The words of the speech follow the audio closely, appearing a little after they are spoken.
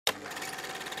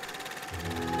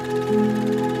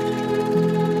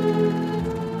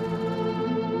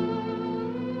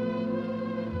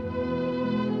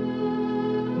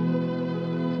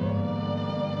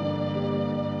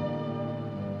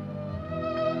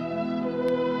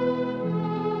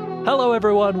Hello,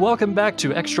 everyone. Welcome back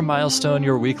to Extra Milestone,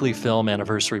 your weekly film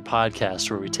anniversary podcast,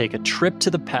 where we take a trip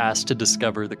to the past to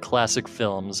discover the classic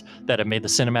films that have made the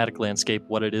cinematic landscape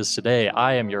what it is today.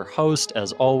 I am your host,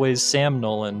 as always, Sam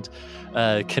Noland,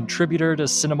 contributor to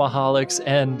Cinemaholics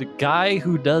and guy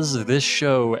who does this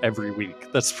show every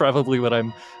week. That's probably what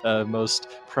I'm most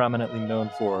prominently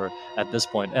known for at this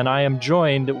point. And I am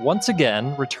joined once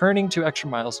again, returning to Extra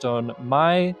Milestone,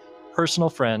 my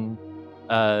personal friend,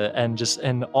 and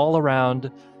an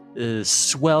all-around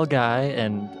swell guy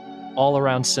and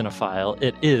all-around cinephile.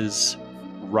 It is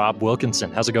Rob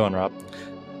Wilkinson. How's it going, Rob?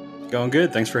 Going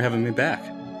good. Thanks for having me back.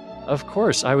 Of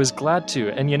course, I was glad to.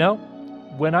 And you know,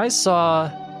 when I saw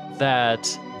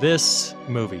that this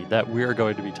movie that we're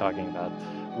going to be talking about,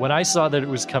 when I saw that it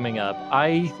was coming up,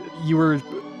 you were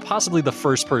possibly the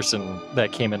first person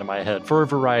that came into my head for a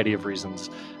variety of reasons.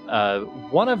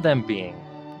 One of them being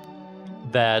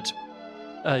that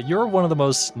you're one of the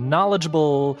most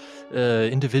knowledgeable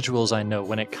individuals I know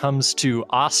when it comes to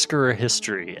Oscar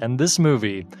history. And this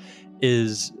movie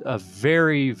is a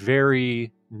very,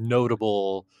 very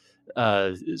notable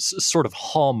sort of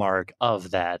hallmark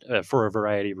of that for a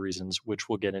variety of reasons, which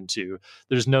we'll get into.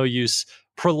 There's no use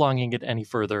prolonging it any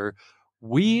further.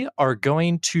 We are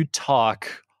going to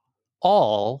talk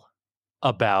all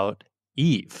about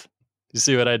Eve. You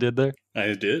see what I did there?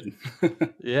 I did.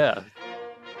 Yeah.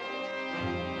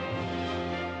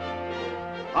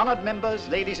 Honored members,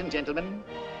 ladies and gentlemen,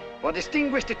 for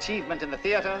distinguished achievement in the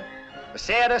theater, the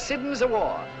Sarah Siddons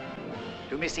Award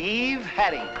to Miss Eve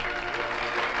Harrington.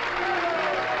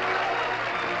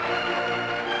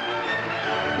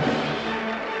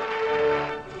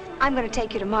 I'm going to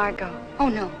take you to Margot. Oh,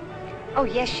 no. Oh,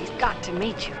 yes, she's got to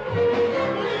meet you.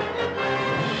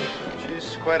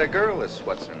 She's quite a girl, this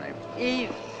what's her name?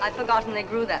 Eve. I'd forgotten they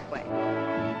grew that way.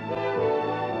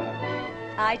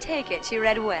 I take it she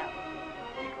read well.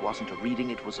 It wasn't a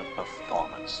reading, it was a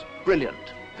performance.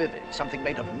 Brilliant, vivid, something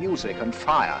made of music and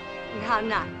fire. How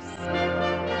nice.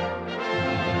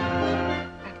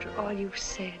 After all you've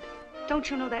said,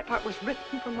 don't you know that part was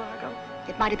written for Margot?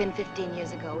 It might have been 15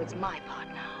 years ago. It's my part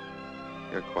now.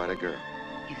 You're quite a girl.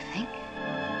 You think?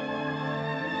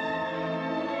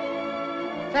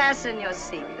 Fasten your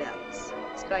seatbelts.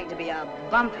 It's going to be a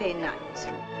bumpy night.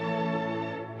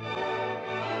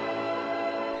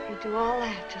 You do all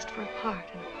that just for a part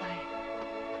in a play.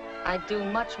 I'd do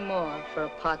much more for a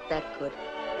part that good.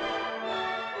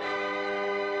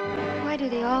 Why do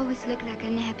they always look like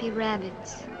unhappy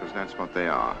rabbits? Because that's what they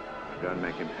are. Don't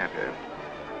make him happier.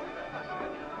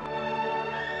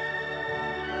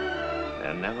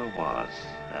 There never was,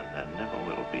 and there never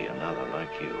will be another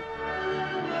like you.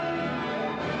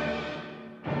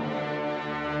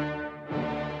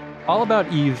 All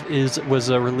About Eve was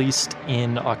released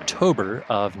in October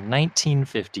of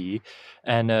 1950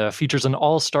 and features an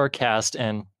all-star cast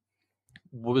and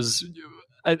was,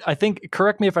 I think,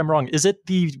 correct me if I'm wrong, is it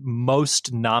the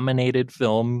most nominated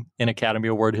film in Academy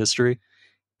Award history?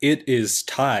 It is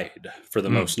tied for the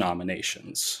most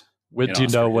nominations. Do you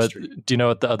know what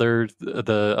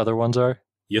the other ones are?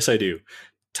 Yes, I do.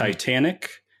 Titanic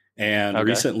and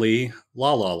recently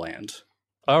La La Land.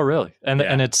 Oh, really? And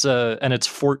it's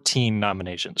 14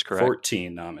 nominations, correct?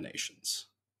 14 nominations.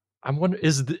 I'm wondering,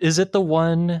 is it the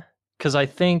one? Because I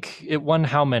think it won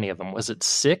how many of them? Was it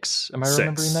 6? Am I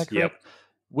remembering that correct?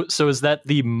 Yep. So is that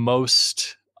the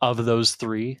most of those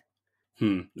 3?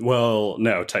 Well,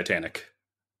 no, Titanic.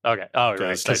 Okay. Oh,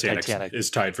 right. Titanic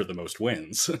is tied for the most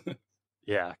wins.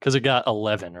 Yeah, because it got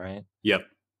 11, right? Yep.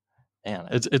 Man,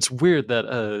 it's weird that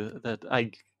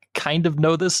I kind of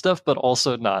know this stuff, but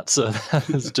also not. So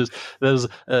that was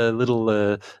a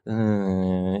little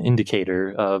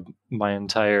indicator of my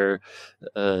entire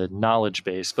knowledge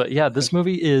base. But yeah, this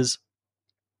movie is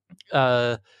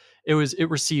it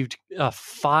received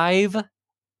 5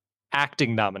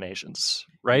 acting nominations,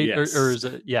 right? Yes. Or is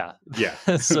it? Yeah.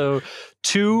 So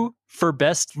 2 for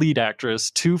best lead actress,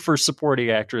 2 for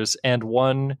supporting actress, and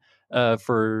 1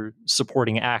 for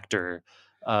supporting actor.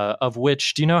 Of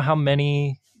which, do you know how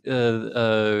many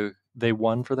they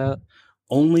won for that?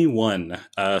 Only 1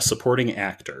 supporting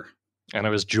actor, and it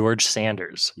was George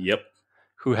Sanders. Yep,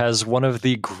 who has one of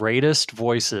the greatest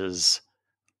voices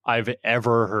I've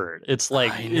ever heard. It's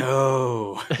like, I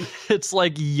know. It's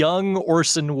like young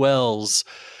Orson Welles,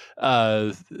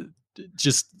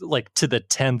 just like to the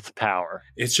 10th power.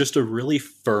 It's just a really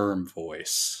firm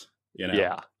voice, you know?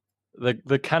 Yeah.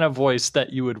 The kind of voice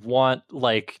that you would want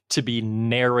like to be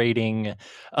narrating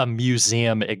a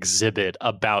museum exhibit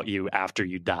about you after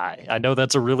you die. I know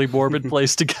that's a really morbid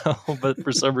place to go, but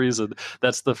for some reason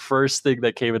that's the first thing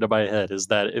that came into my head, is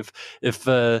that if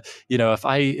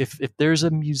there's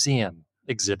a museum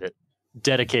exhibit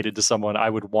dedicated to someone, I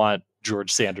would want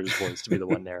George Sanders' voice to be the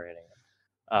one narrating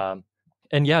it.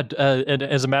 And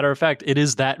as a matter of fact, it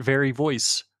is that very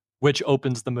voice which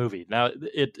opens the movie. Now,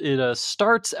 it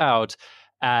starts out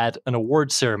at an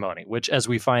award ceremony, which, as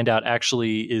we find out,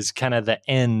 actually is kind of the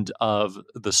end of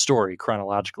the story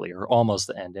chronologically, or almost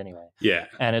the end anyway. Yeah.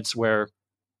 And it's where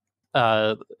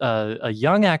a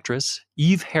young actress,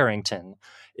 Eve Harrington,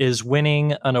 is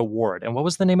winning an award. And what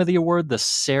was the name of the award? The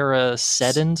Sarah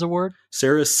Siddons Award?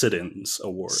 Sarah Siddons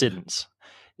Award. Siddons.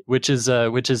 Which is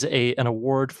an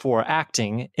award for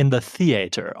acting in the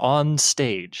theater, on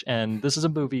stage. And this is a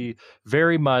movie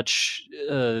very much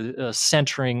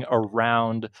centering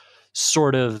around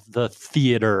sort of the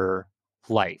theater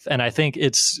life. And I think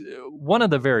it's one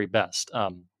of the very best. I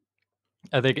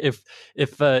think if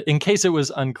in case it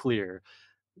was unclear,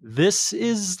 this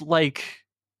is like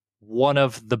one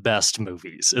of the best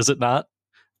movies, is it not?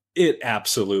 It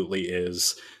absolutely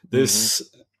is. This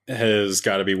has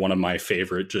got to be one of my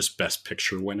favorite just Best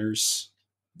Picture winners.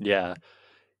 Yeah,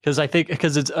 because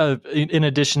it's in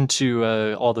addition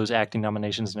to all those acting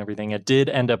nominations and everything, it did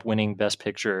end up winning Best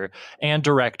Picture and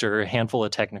Director, a handful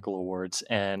of technical awards,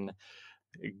 and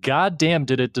goddamn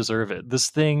did it deserve it. This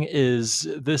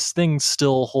thing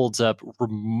still holds up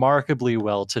remarkably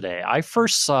well today. I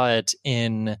first saw it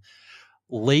in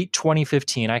late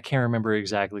 2015. I can't remember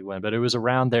exactly when, but it was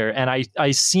around there. And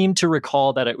I seem to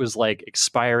recall that it was like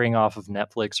expiring off of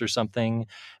Netflix or something.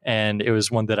 And it was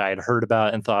one that I had heard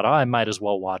about and thought, I might as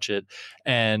well watch it.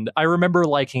 And I remember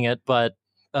liking it, but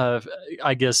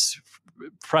I guess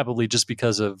probably just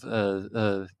because of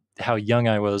how young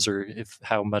I was, or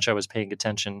how much I was paying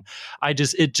attention,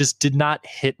 it just did not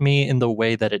hit me in the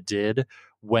way that it did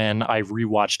when I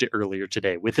rewatched it earlier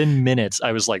today. Within minutes,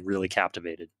 I was like really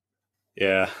captivated.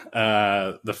 Yeah.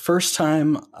 The first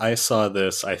time I saw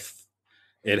this,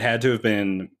 it had to have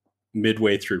been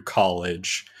midway through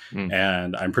college.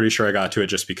 And I'm pretty sure I got to it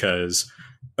just because,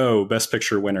 Best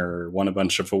Picture winner, won a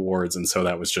bunch of awards. And so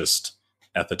that was just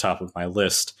at the top of my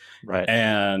list. Right.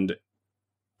 And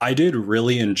I did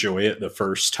really enjoy it the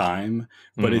first time,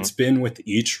 but it's been with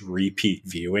each repeat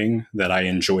viewing that I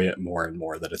enjoy it more and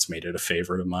more, that it's made it a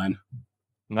favorite of mine.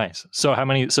 Nice. So how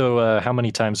many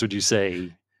times would you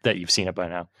say that you've seen it by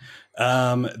now?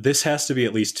 This has to be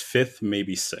at least 5th,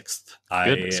 maybe 6th.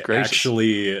 Goodness I gracious.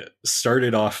 actually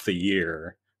started off the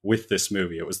year with this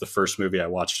movie. It was the first movie I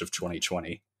watched of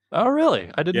 2020. Oh, really?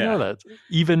 I didn't know that.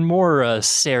 Even more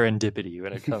serendipity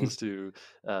when it comes to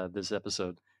this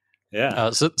episode. Yeah.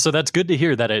 So that's good to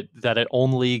hear that it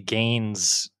only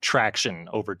gains traction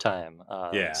over time.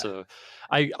 So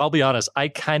I'll be honest, I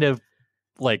kind of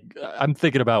I'm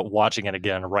thinking about watching it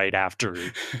again right after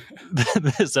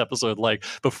this episode, like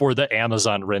before the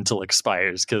Amazon rental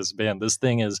expires, because man, this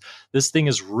thing is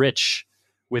rich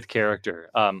with character.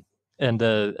 I found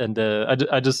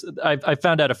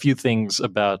out a few things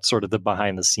about sort of the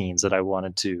behind the scenes that I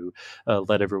wanted to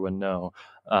let everyone know.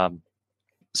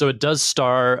 So it does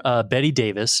star Bette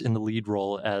Davis in the lead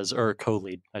role or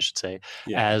co-lead, I should say,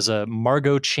 as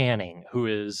Margot Channing, who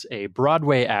is a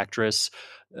Broadway actress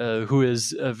who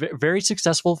is very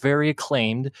successful, very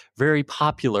acclaimed, very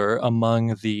popular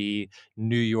among the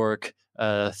New York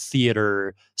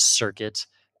theater circuit,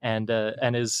 and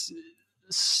is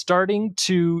starting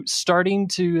to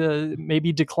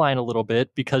maybe decline a little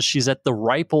bit because she's at the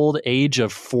ripe old age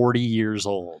of 40 years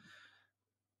old.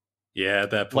 Yeah,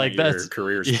 at that point, your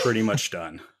career is pretty much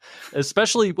done.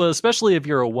 Especially if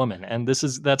you're a woman, and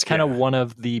that's kind of one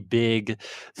of the big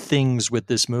things with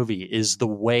this movie is the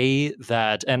way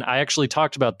that. And I actually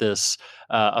talked about this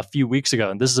a few weeks ago,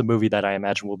 and this is a movie that I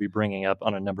imagine we'll be bringing up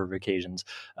on a number of occasions.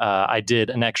 I did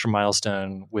an extra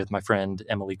milestone with my friend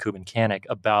Emily Kubin-Kanik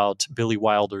about Billy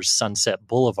Wilder's Sunset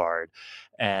Boulevard.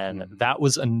 And that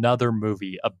was another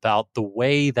movie about the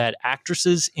way that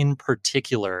actresses in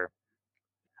particular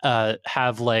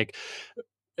have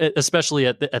especially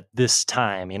at this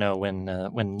time,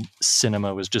 when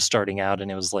cinema was just starting out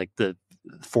and it was like the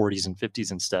 40s and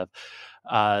 50s and stuff,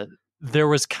 there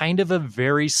was kind of a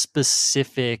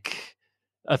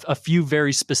few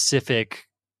very specific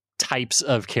types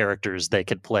of characters they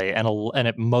could play, and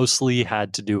it mostly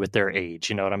had to do with their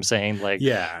age. You know what I'm saying?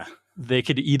 They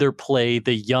could either play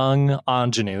the young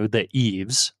ingenue, the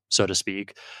Eves, so to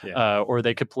speak, or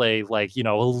they could play a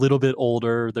little bit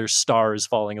older, their star is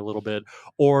falling a little bit,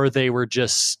 or they were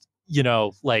just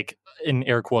in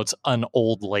air quotes, an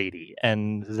old lady.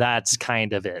 And that's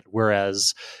kind of it.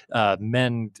 Whereas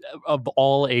men of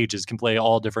all ages can play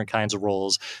all different kinds of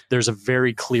roles. There's a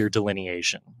very clear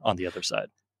delineation on the other side.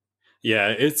 Yeah,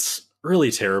 it's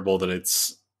really terrible that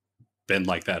it's been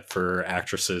like that for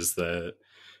actresses, that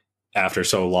after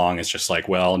so long, it's just like,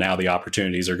 well, now the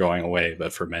opportunities are going away.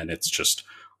 But for men, it's just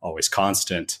always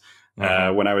constant.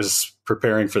 When I was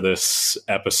preparing for this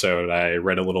episode, I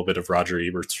read a little bit of Roger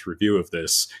Ebert's review of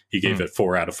this. He gave it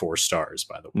 4 out of 4 stars,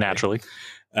 by the way. Naturally.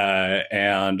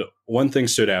 And one thing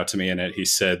stood out to me in it. He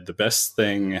said the best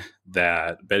thing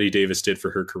that Bette Davis did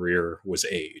for her career was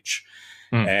age.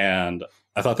 And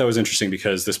I thought that was interesting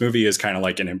because this movie is kind of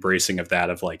like an embracing of that,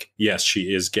 of like, yes,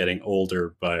 she is getting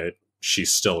older, but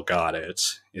she's still got it,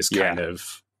 is kind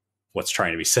of what's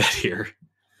trying to be said here.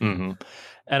 Mm-hmm.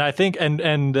 And I think,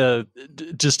 and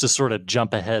just to sort of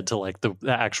jump ahead to like the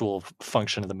actual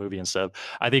function of the movie and stuff,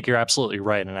 I think you're absolutely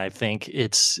right. And I think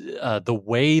it's the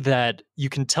way that you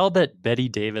can tell that Bette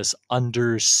Davis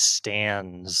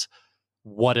understands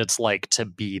what it's like to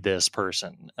be this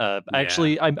person.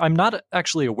 Actually, I'm not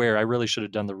actually aware. I really should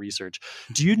have done the research.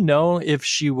 Do you know if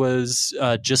she was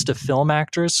just a film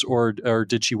actress or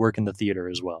did she work in the theater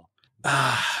as well?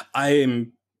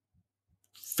 I'm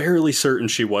fairly certain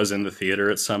she was in the theater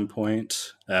at some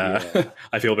point.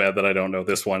 I feel bad that I don't know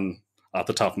this one off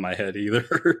the top of my head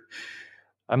either.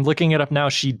 I'm looking it up now.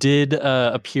 She did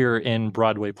appear in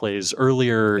Broadway plays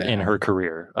earlier in her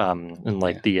career, in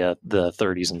like the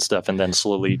 30s and stuff, and then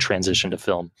slowly transitioned to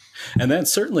film. And that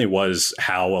certainly was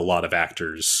how a lot of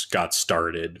actors got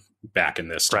started back in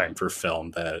this time for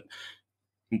film, that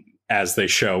as they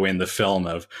show in the film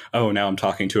of, oh, now I'm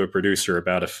talking to a producer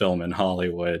about a film in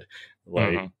Hollywood.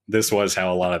 Like this was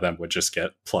how a lot of them would just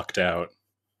get plucked out.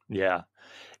 Yeah.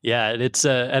 Yeah, and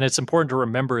it's important to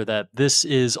remember that this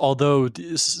is, although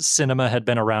cinema had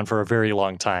been around for a very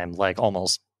long time, like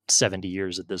almost 70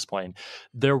 years at this point,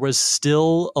 there was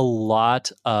still a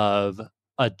lot of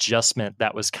adjustment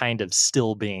that was kind of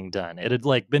still being done. It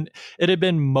had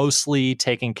been mostly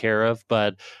taken care of,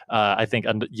 but I think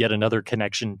yet another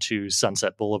connection to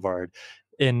Sunset Boulevard.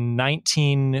 In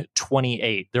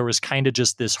 1928, there was kind of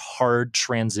just this hard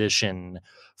transition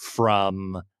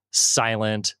from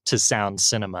silent to sound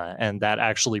cinema, and that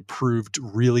actually proved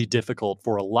really difficult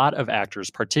for a lot of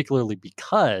actors, particularly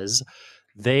because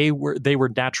they were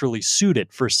naturally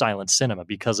suited for silent cinema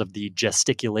because of the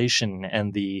gesticulation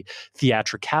and the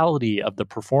theatricality of the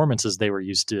performances they were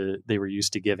used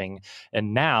to giving.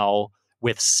 And now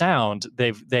with sound,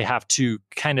 they have to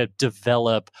kind of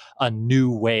develop a new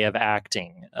way of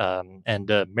acting. And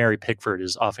Mary Pickford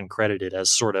is often credited as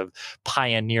sort of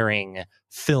pioneering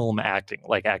film acting,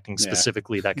 like acting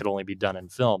specifically that could only be done in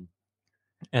film.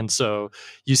 And so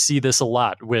you see this a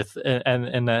lot with,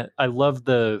 and I love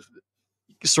the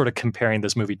sort of comparing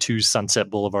this movie to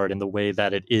Sunset Boulevard in the way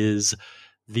that it is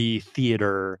the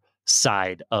theater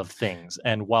side of things.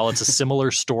 And while it's a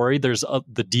similar story,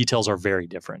 the details are very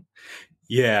different.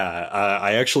 Yeah,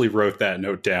 I actually wrote that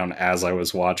note down as I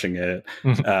was watching it.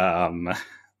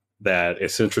 That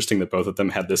it's interesting that both of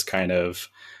them had this kind of,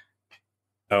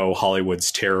 oh,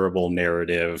 Hollywood's terrible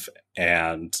narrative,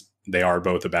 and they are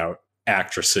both about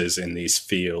actresses in these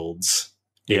fields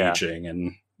aging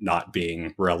and not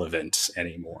being relevant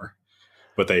anymore.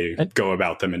 But they go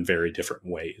about them in very different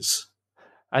ways.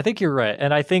 I think you're right.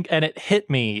 And it hit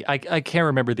me. I can't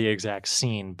remember the exact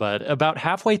scene, but about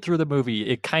halfway through the movie,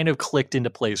 it kind of clicked into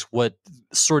place what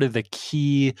sort of the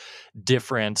key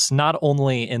difference, not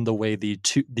only in the way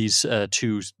these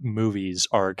two movies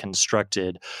are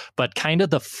constructed, but kind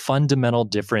of the fundamental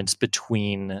difference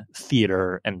between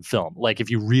theater and film. Like if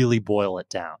you really boil it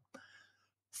down,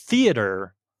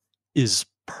 theater is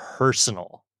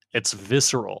personal. It's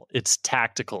visceral. It's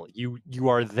tactical. You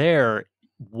are there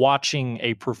watching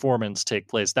a performance take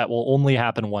place that will only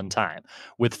happen one time.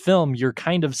 With film, you're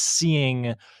kind of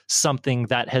seeing something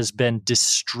that has been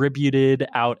distributed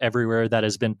out everywhere, that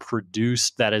has been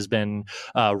produced, that has been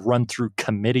run through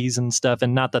committees and stuff.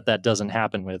 And not that doesn't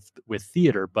happen with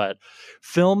theater, but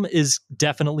film is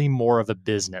definitely more of a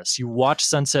business. You watch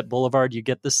Sunset Boulevard, you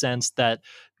get the sense that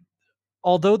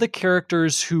although the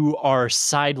characters who are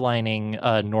sidelining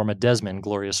Norma Desmond,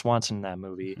 Gloria Swanson in that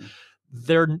movie,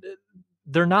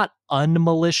 they're not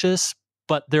unmalicious,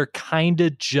 but they're kind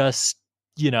of just,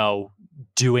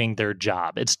 doing their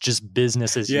job. It's just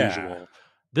business as usual.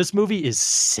 This movie is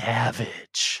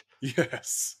savage.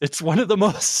 Yes. It's one of the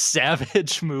most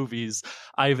savage movies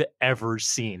I've ever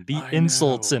seen. The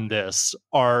insults in this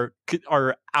are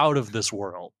out of this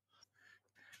world.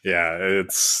 Yeah,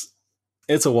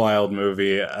 it's a wild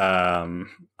movie.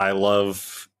 I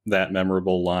love that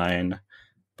memorable line,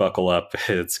 "Buckle up,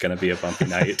 it's going to be a bumpy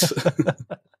night."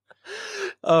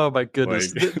 Oh my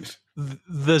goodness. Like,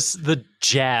 The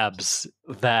jabs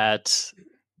that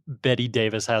Betty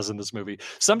Davis has in this movie,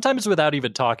 sometimes without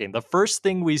even talking. The first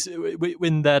thing we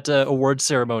in that award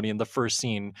ceremony, in the first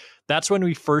scene, that's when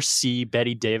we first see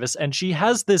Betty Davis, and she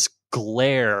has this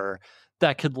glare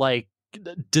that could like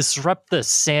disrupt the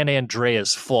San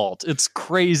Andreas fault. It's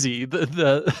crazy,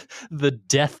 the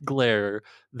death glare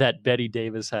that Betty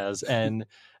Davis has. And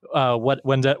what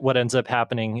ends up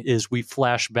happening is we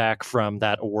flash back from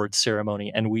that award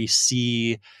ceremony and we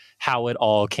see how it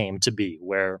all came to be,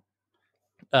 where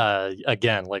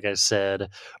again, like I said,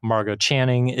 Margot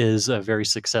Channing is a very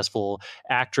successful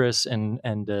actress,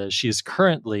 and she is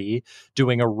currently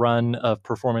doing a run of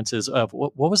performances of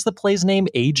what was the play's name?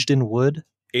 Aged in Wood.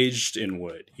 Aged in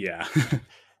Wood, yeah.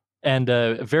 And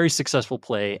a very successful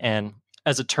play. And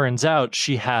as it turns out,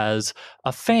 she has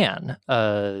a fan,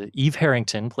 Eve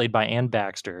Harrington, played by Ann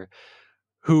Baxter,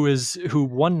 who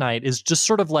one night is just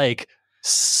sort of like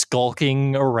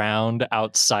skulking around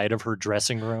outside of her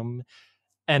dressing room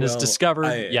and is discovered.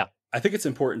 I think it's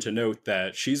important to note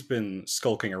that she's been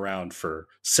skulking around for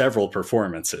several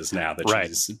performances now, that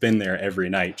she's been there every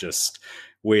night just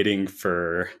waiting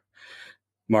for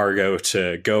Margot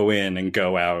to go in and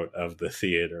go out of the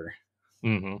theater.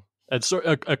 Mm-hmm. It's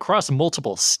across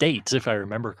multiple states, if I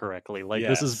remember correctly. Like,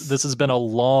 yes. This has been a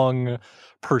long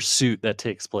pursuit that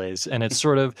takes place, and it's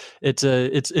sort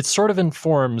of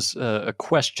informs a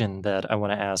question that I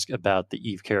want to ask about the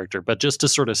Eve character. But just to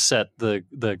sort of set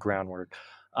the groundwork,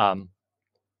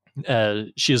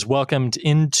 she is welcomed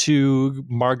into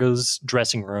Margot's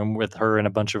dressing room with her and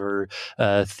a bunch of her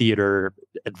theater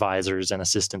advisors and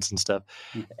assistants and stuff,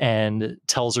 and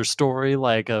tells her story,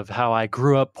 like, of how I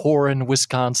grew up poor in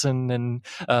Wisconsin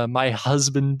and my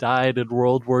husband died in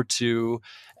World War II.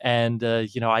 And,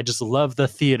 I just love the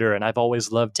theater, and I've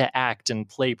always loved to act and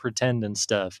play pretend and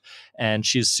stuff. And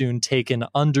she's soon taken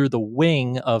under the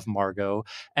wing of Margot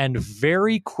and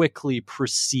very quickly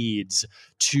proceeds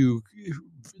to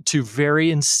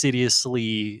very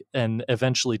insidiously and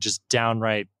eventually just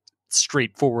downright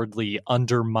straightforwardly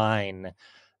undermine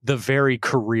the very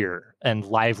career and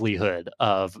livelihood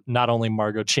of not only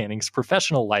Margot Channing's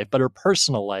professional life, but her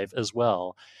personal life as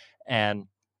well. And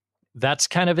that's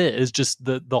kind of it. Is just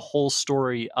the whole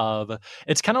story of,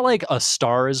 it's kind of like A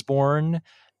Star Is Born,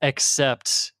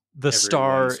 except the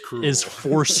star is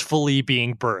forcefully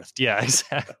being birthed. Yeah,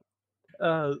 exactly.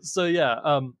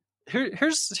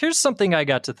 Here's something I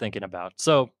got to thinking about.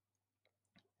 So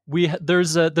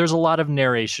there's a lot of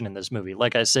narration in this movie.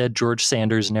 Like I said, George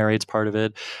Sanders narrates part of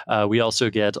it. We also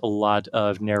get a lot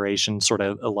of narration, sort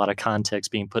of a lot of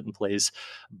context being put in place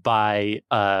by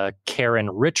Karen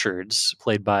Richards,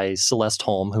 played by Celeste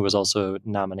Holm, who was also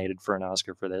nominated for an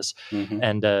Oscar for this. Mm-hmm.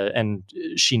 And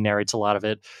she narrates a lot of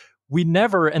it. We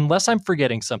never, unless I'm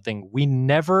forgetting something, we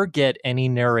never get any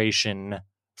narration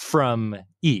from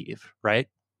Eve, right?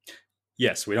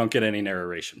 Yes, we don't get any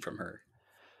narration from her.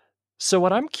 So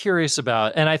what I'm curious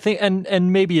about, and I think,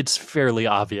 and maybe it's fairly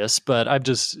obvious, but I'm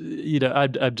just,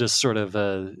 I'm just sort of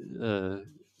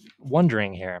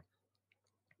wondering here.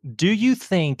 Do you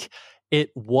think it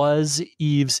was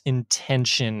Eve's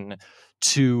intention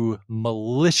to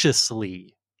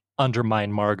maliciously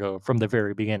undermine Margot from the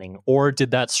very beginning, or did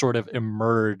that sort of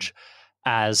emerge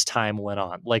as time went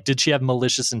on? Like, did she have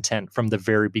malicious intent from the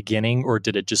very beginning, or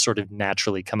did it just sort of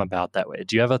naturally come about that way?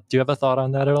 Do you have a thought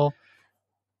on that at all?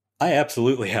 I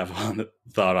absolutely have a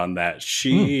thought on that.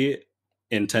 She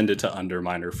intended to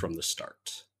undermine her from the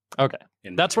start. Okay.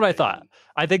 That's what I thought.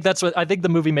 I think the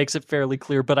movie makes it fairly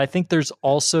clear, but I think there's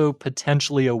also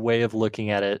potentially a way of looking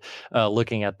at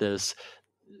this,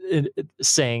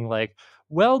 saying like,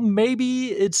 well,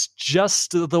 maybe it's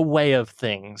just the way of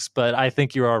things, but I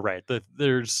think you are right.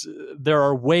 There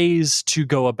are ways to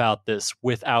go about this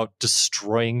without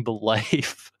destroying the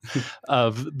life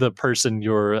of the person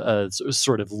you're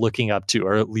sort of looking up to,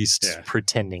 or at least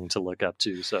pretending to look up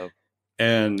to. So,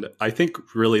 and I think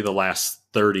really the last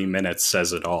 30 minutes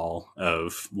says it all,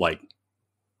 of like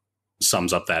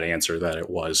sums up that answer, that it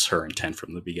was her intent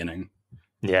from the beginning.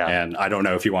 Yeah. And I don't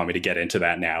know if you want me to get into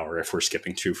that now, or if we're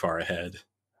skipping too far ahead.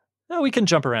 No, we can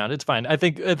jump around. It's fine. I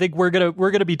think we're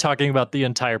gonna be talking about the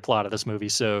entire plot of this movie.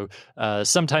 So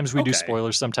sometimes we do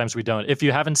spoilers, sometimes we don't. If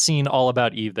you haven't seen All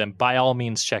About Eve, then by all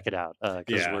means check it out,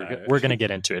 because we're gonna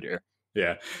get into it here.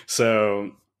 Yeah.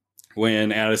 So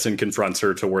when Addison confronts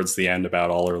her towards the end about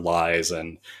all her lies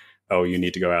and, oh, you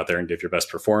need to go out there and give your best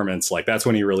performance, like that's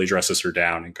when he really dresses her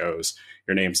down and goes,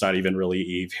 your name's not even really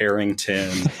Eve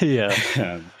Harrington. Yeah.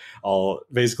 And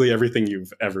basically everything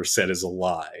you've ever said is a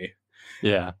lie.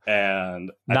 Yeah.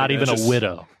 And not even a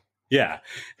widow. Yeah.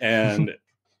 And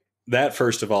that,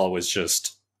 first of all, was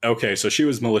just, okay, so she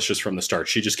was malicious from the start.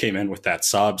 She just came in with that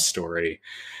sob story,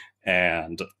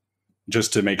 and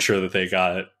just to make sure that they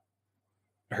got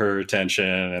her attention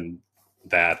and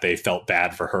that they felt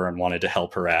bad for her and wanted to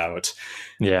help her out.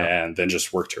 Yeah. And then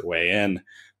just worked her way in.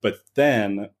 But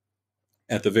then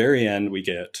at the very end, we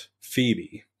get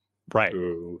Phoebe, right,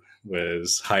 who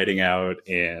was hiding out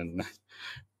in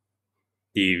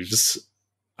Eve's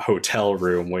hotel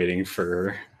room waiting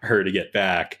for her to get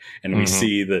back. And we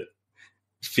see that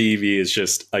Phoebe is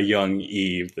just a young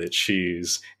Eve, that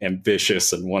she's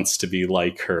ambitious and wants to be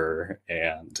like her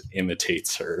and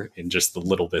imitates her in just the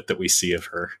little bit that we see of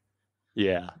her.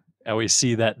 Yeah. And we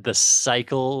see that the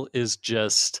cycle is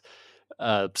just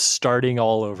starting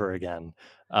all over again.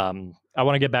 I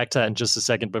want to get back to that in just a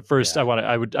second, but first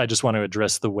I just want to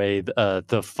address the way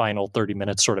the final 30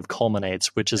 minutes sort of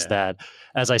culminates, which is that,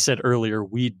 as I said earlier,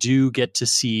 we do get to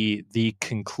see the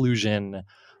conclusion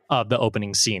of the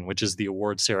opening scene, which is the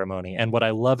award ceremony. And what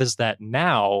I love is that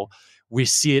now we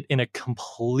see it in a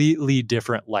completely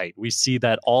different light. We see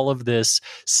that all of this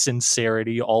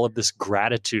sincerity, all of this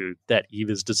gratitude that Eve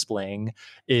is displaying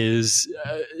is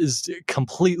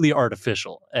completely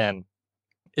artificial and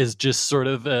is just sort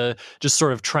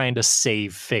of trying to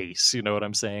save face. You know what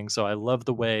I'm saying? So I love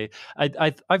the way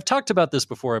I've talked about this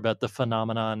before, about the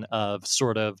phenomenon of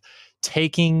sort of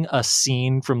taking a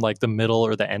scene from like the middle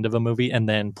or the end of a movie and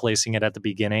then placing it at the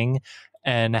beginning,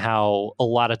 and how a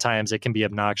lot of times it can be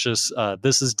obnoxious.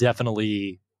 This is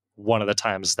definitely one of the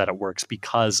times that it works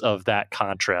because of that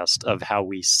contrast of how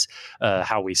we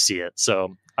see it.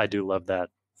 So I do love that.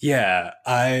 Yeah,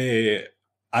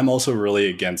 I'm also really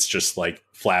against just like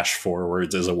flash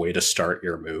forwards as a way to start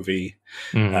your movie,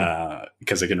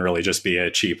 because it can really just be a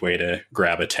cheap way to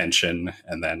grab attention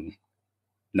and then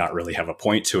not really have a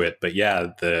point to it. But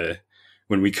yeah,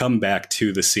 when we come back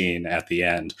to the scene at the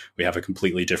end, we have a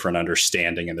completely different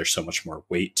understanding, and there's so much more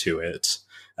weight to it.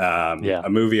 A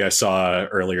movie I saw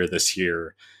earlier this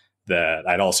year that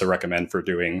I'd also recommend for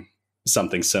doing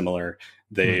something similar.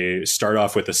 They start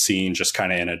off with a scene just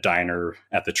kind of in a diner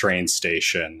at the train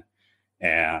station,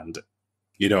 and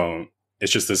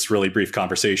it's just this really brief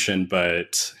conversation,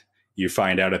 but you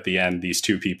find out at the end these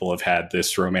two people have had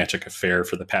this romantic affair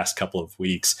for the past couple of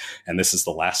weeks, and this is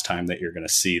the last time that you're going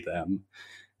to see them,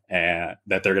 and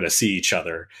that they're going to see each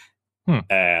other.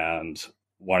 And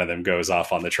one of them goes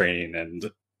off on the train,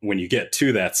 and when you get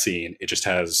to that scene, it just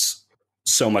has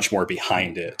so much more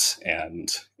behind it,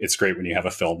 and it's great when you have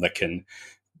a film that can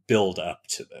build up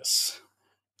to this.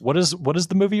 What is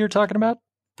the movie you're talking about?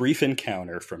 Brief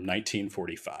Encounter from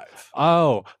 1945.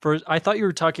 Oh, I thought you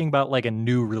were talking about like a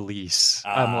new release.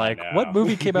 I'm like, no. What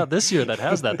movie came out this year that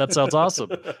has that? That sounds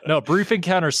awesome. No, Brief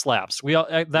Encounter slaps.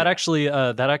 That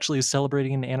actually is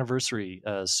celebrating an anniversary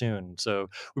soon, so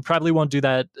we probably won't do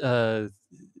that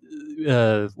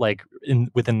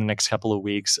within the next couple of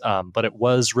weeks. But it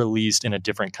was released in a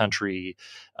different country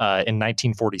in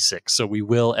 1946, so we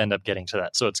will end up getting to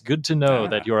that. So it's good to know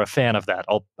that you're a fan of that.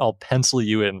 I'll pencil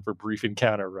you in for Brief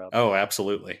Encounter, Rob. Oh,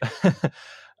 absolutely.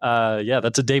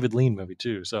 That's a David Lean movie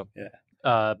too. So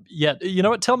you know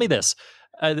what? Tell me this.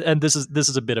 And this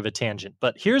is a bit of a tangent,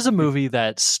 but here's a movie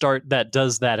that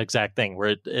does that exact thing,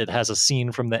 where it has a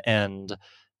scene from the end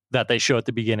that they show at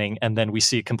the beginning, and then we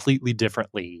see it completely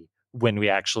differently when we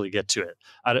actually get to it.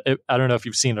 I don't know if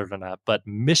you've seen it or not, but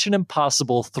Mission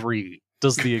Impossible 3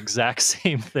 does the exact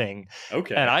same thing.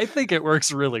 Okay. And I think it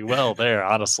works really well there,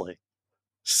 honestly.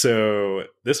 So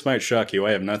this might shock you.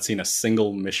 I have not seen a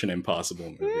single Mission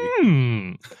Impossible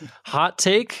movie. Hot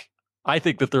take. I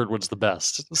think the third one's the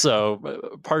best. So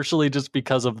partially just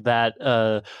because of that,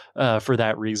 for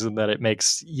that reason, that it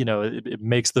makes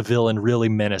the villain really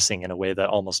menacing in a way that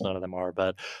almost none of them are.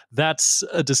 But that's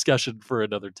a discussion for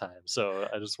another time. So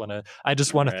I just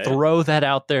want to throw that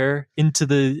out there into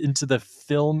the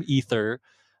film ether.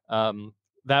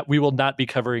 That we will not be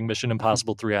covering Mission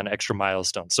Impossible 3 on Extra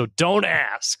Milestone. So don't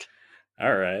ask.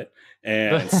 All right.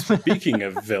 And speaking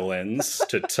of villains,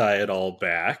 to tie it all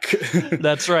back.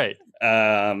 That's right.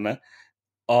 On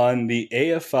the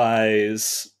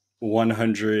AFI's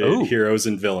 100 Heroes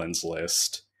and Villains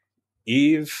list,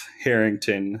 Eve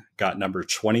Harrington got number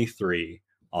 23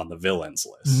 on the villains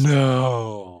list.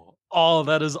 No. Oh,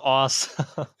 that is awesome.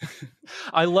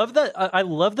 I love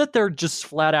that they're just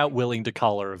flat out willing to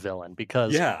call her a villain,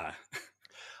 because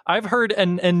I've heard,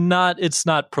 and it's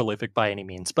not prolific by any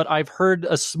means, but I've heard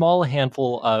a small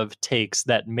handful of takes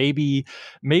that maybe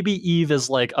Eve is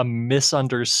like a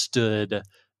misunderstood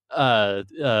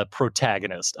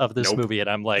protagonist of this movie, and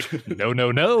I'm like,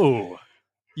 no,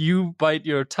 you bite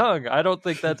your tongue. I don't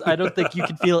think you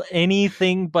can feel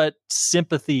anything but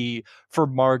sympathy for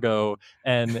Margot,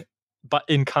 but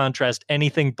in contrast,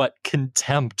 anything but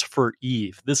contempt for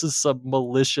Eve. This is some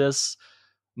malicious,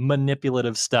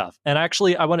 manipulative stuff. And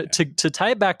actually, I wanted to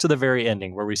tie it back to the very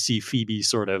ending where we see Phoebe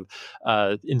sort of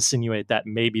insinuate that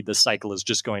maybe the cycle is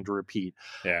just going to repeat.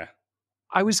 Yeah.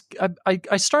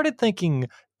 I started thinking,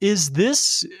 is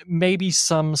this maybe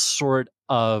some sort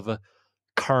of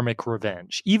karmic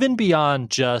revenge, even beyond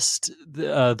just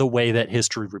the way that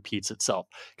history repeats itself?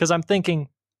 Because I'm thinking,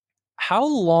 how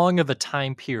long of a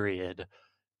time period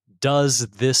does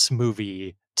this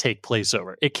movie take place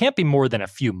over? It can't be more than a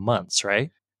few months, right?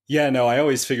 Yeah, no, I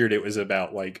always figured it was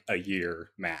about like a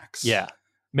year max. Yeah,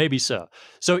 maybe so.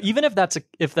 So even if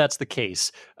that's the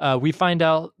case, we find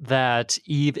out that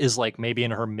Eve is like maybe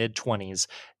in her mid-20s.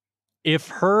 If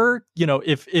her,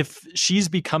 if she's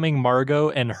becoming Margot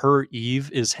and her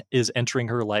Eve is entering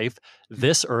her life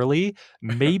this early,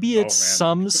 maybe it's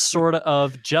some sort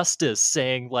of justice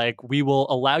saying like, we will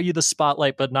allow you the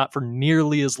spotlight, but not for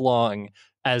nearly as long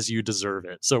as you deserve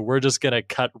it. So we're just going to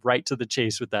cut right to the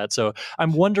chase with that. So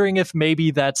I'm wondering if maybe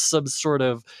that's some sort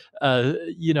of,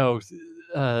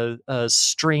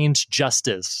 strange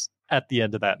justice at the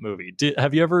end of that movie.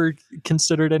 Have you ever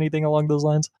considered anything along those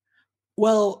lines?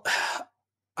 Well,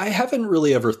 I haven't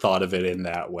really ever thought of it in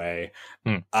that way.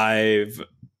 I've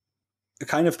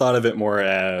kind of thought of it more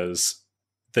as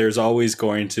there's always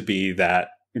going to be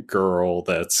that girl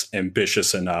that's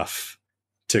ambitious enough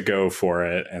to go for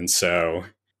it. And so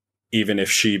even if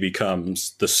she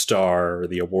becomes the star or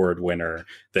the award winner,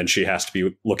 then she has to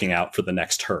be looking out for the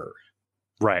next her.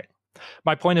 Right.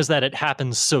 My point is that it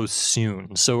happens so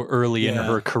soon, so early in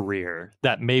her career,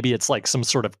 that maybe it's like some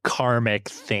sort of karmic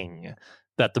thing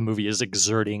that the movie is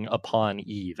exerting upon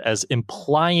Eve, as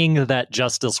implying that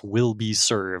justice will be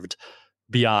served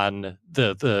beyond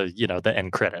the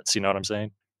end credits. You know what I'm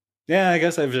saying? Yeah, I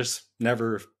guess I've just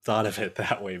never thought of it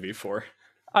that way before.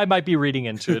 I might be reading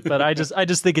into it, but I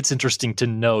just think it's interesting to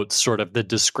note sort of the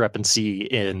discrepancy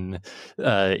in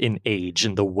age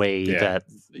and the way that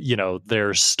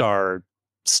their star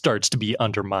starts to be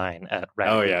undermined at.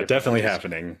 Oh yeah, definitely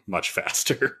happening much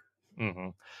faster. Mm-hmm.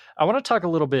 I want to talk a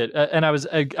little bit, and I was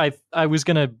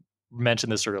going to mention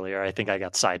this earlier. I think I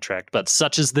got sidetracked, but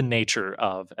such is the nature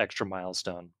of Extra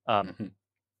Milestone.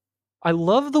 I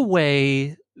love the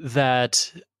way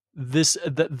that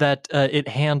it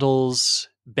handles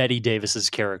Bette Davis's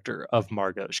character of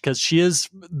Margot, because she is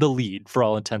the lead for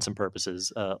all intents and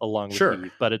purposes, along with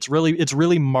Eve. But it's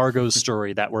really Margot's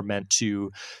story that we're meant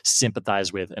to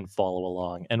sympathize with and follow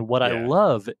along. And what I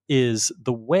love is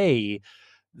the way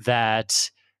that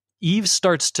Eve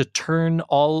starts to turn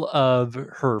all of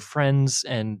her friends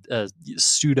and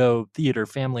pseudo theater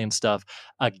family and stuff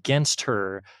against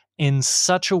her in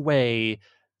such a way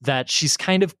that she's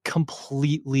kind of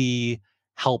completely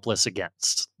helpless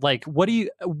against. Like,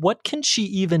 what can she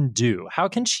even do? How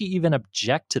can she even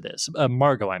object to this?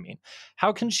 Margot, I mean,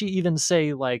 how can she even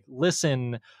say like,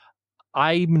 listen,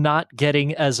 I'm not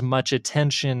getting as much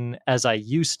attention as I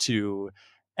used to,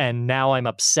 and now I'm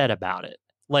upset about it?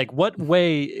 Like, what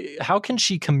way, how can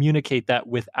she communicate that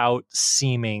without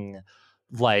seeming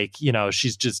like, she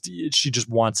just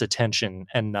wants attention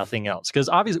and nothing else? Because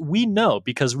obviously we know,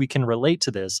 because we can relate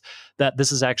to this, that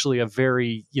this is actually a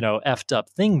very, effed up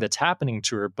thing that's happening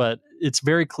to her. But it's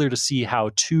very clear to see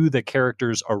how to the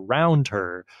characters around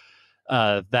her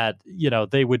that,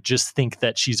 they would just think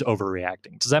that she's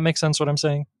overreacting. Does that make sense what I'm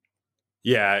saying?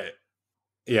 Yeah.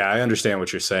 Yeah, I understand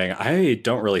what you're saying. I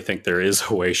don't really think there is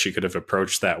a way she could have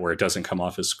approached that where it doesn't come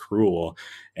off as cruel.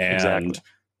 And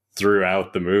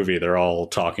throughout the movie, they're all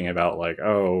talking about like,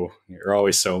 oh, you're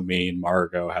always so mean,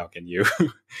 Margot. How can you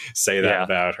say that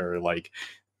about her? Like,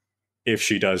 if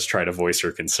she does try to voice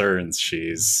her concerns,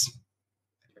 she's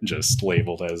just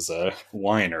labeled as a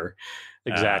whiner.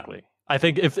 Exactly. I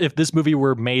think if this movie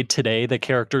were made today, the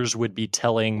characters would be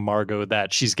telling Margot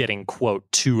that she's getting, quote,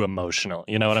 too emotional.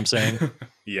 You know what I'm saying?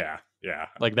 Yeah.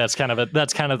 Like that's kind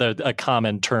of a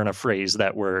common turn of phrase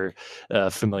that we're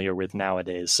familiar with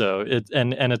nowadays. So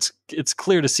it's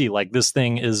clear to see like this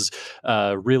thing is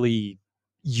really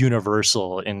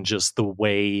universal in just the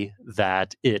way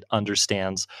that it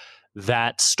understands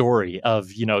that story of,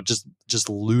 just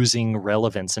losing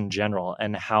relevance in general,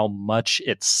 and how much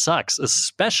it sucks,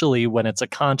 especially when it's a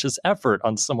conscious effort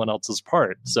on someone else's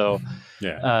part. So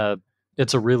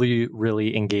it's a really,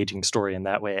 really engaging story in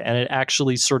that way. And it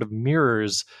actually sort of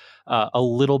mirrors a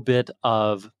little bit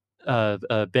of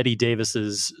Betty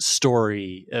Davis's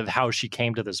story of how she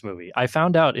came to this movie. I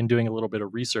found out in doing a little bit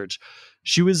of research,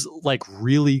 she was like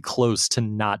really close to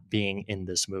not being in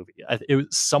this movie.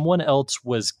 Someone else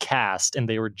was cast, and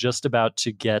they were just about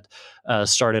to get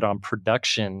started on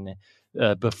production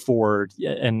before.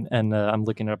 And I'm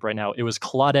looking it up right now. It was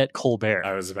Claudette Colbert.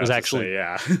 I was about to say,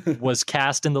 yeah, was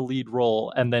cast in the lead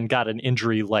role and then got an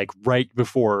injury like right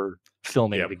before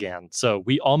filming began. So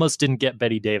we almost didn't get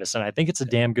Betty Davis, and I think it's a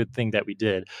damn good thing that we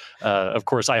did. Of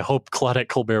course, I hope Claudette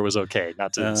Colbert was okay,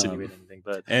 not to insinuate anything.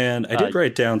 But and I did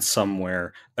write down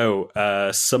somewhere,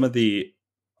 some of the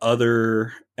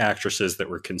other actresses that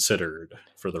were considered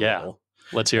for the role.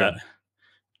 Let's hear it.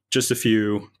 Just a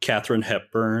few: Katharine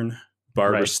Hepburn,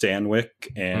 Barbara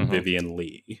Stanwyck, and Vivian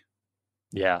Leigh.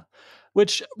 Yeah.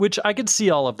 Which I could see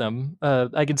all of them.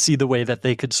 I could see the way that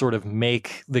they could sort of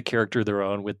make the character their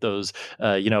own with those,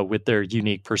 with their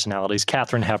unique personalities.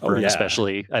 Katharine Hepburn,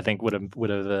 especially, I think would have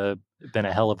been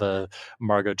a hell of a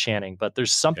Margot Channing. But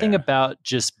there's something about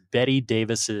just Betty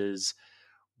Davis's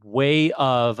way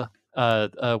of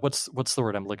what's the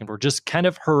word I'm looking for? Just kind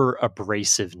of her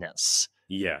abrasiveness.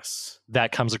 Yes,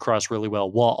 that comes across really well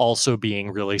while also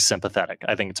being really sympathetic.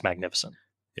 I think it's magnificent.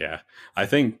 Yeah, I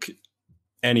think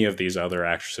any of these other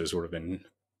actresses would have been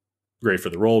great for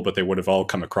the role, but they would have all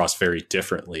come across very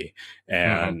differently.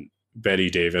 And Betty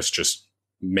Davis just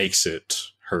makes it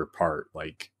her part.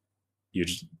 Like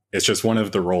it's just one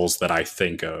of the roles that I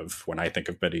think of when I think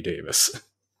of Betty Davis.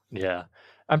 Yeah.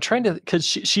 I'm trying to, cause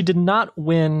she did not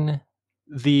win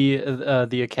the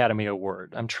Academy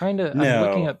Award. I'm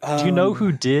looking up, do you know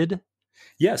who did?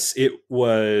 Yes, it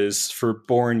was for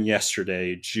Born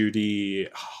Yesterday, Judy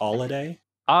Holliday.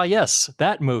 Ah, yes,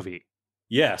 that movie.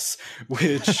 Yes,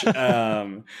 which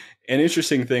an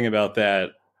interesting thing about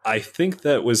that, I think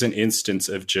that was an instance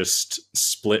of just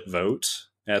split vote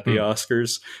at the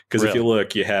Oscars. Because if you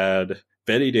look, you had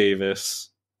Betty Davis,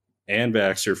 Anne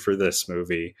Baxter for this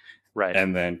movie, right,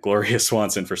 and then Gloria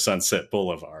Swanson for Sunset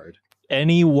Boulevard.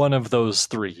 Any one of those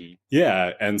three,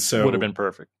 and so would have been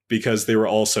perfect. Because they were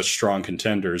all such strong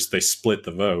contenders, they split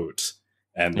the vote,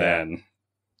 and then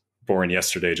Born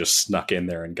Yesterday just snuck in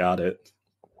there and got it.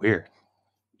 Weird.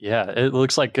 Yeah, it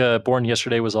looks like Born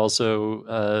Yesterday was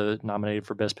also nominated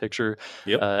for Best Picture,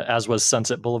 as was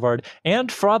Sunset Boulevard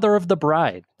and Father of the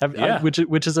Bride,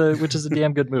 which is a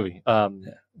damn good movie.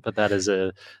 But that's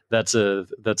a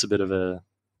bit of a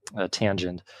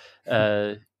tangent.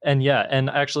 And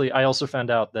actually, I also found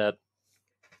out that,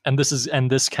 and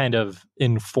this kind of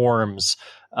informs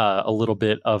a little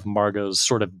bit of Margot's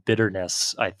sort of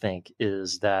bitterness, I think,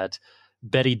 is that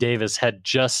Betty Davis had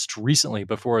just recently,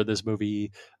 before this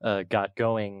movie got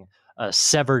going,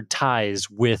 severed ties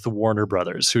with Warner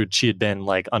Brothers, who she had been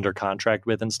like under contract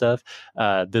with and stuff.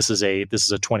 This is a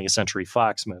 20th Century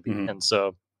Fox movie, and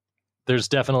so there's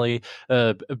definitely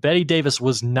Betty Davis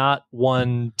was not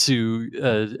one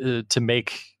to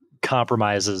make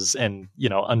compromises and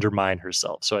undermine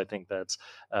herself. So I think that's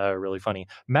really funny.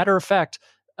 Matter of fact,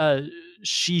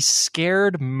 she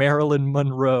scared Marilyn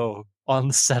Monroe on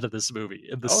the set of this movie.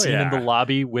 In the scene in the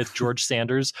lobby with George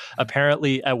Sanders,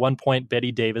 apparently at one point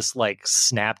Betty Davis like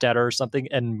snapped at her or something,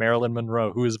 and Marilyn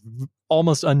Monroe, who is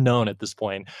almost unknown at this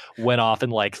point, went off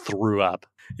and like threw up.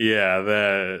 Yeah,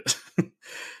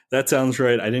 that sounds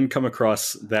right. I didn't come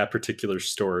across that particular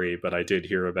story, but I did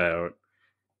hear about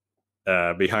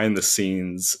behind the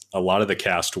scenes, a lot of the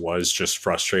cast was just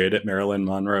frustrated at Marilyn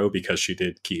Monroe because she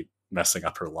did keep messing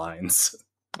up her lines.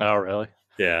 Oh, really?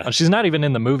 Yeah. She's not even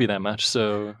in the movie that much,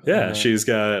 so... Yeah, she's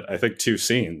got, I think, 2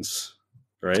 scenes,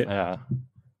 right? Yeah.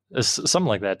 It's something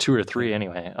like that, 2 or 3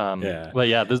 anyway. But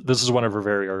yeah, this is one of her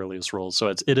very earliest roles, so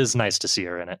it is nice to see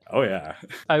her in it. Oh, yeah.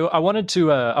 I want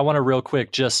to real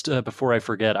quick, just before I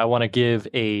forget, I want to give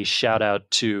a shout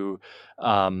out to...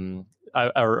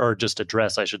 or just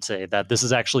address, I should say, that this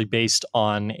is actually based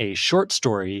on a short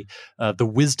story, The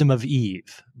Wisdom of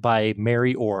Eve, by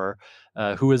Mary Orr,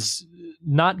 who was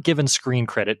not given screen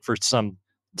credit for some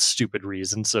stupid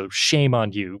reason. So shame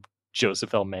on you,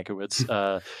 Joseph L.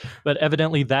 Mankiewicz. But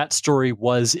evidently that story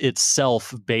was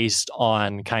itself based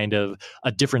on kind of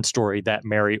a different story that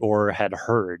Mary Orr had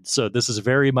heard. So this is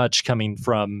very much coming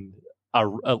from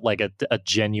a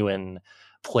genuine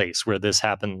place where this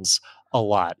happens a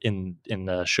lot in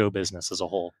the show business as a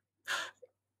whole.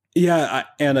 Yeah,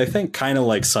 and I think kind of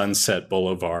like Sunset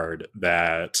Boulevard,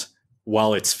 that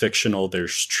while it's fictional,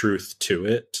 there's truth to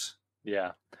it.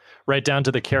 Yeah. Right down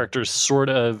to the characters, sort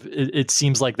of, it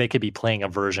seems like they could be playing a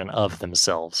version of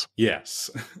themselves. Yes.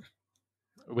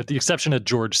 With the exception of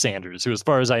George Sanders, who, as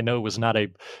far as I know, was not a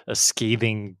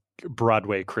scathing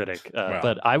Broadway critic.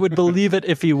 But I would believe it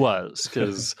if he was,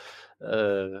 because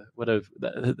What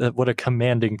a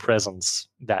commanding presence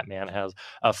that man has.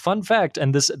 A fun fact,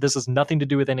 and this has nothing to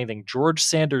do with anything. George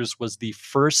Sanders was the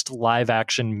first live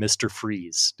action Mr.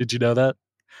 Freeze. Did you know that?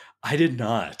 I did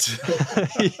not.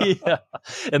 Yeah.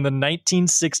 In the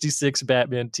 1966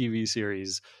 Batman TV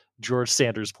series, George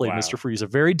Sanders played Mr. Freeze, a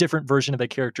very different version of the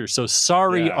character. So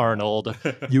sorry, Arnold,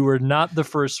 you were not the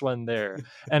first one there.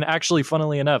 And actually,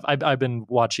 funnily enough, I've been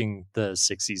watching the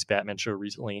 60s Batman show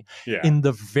recently. Yeah. In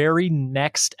the very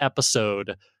next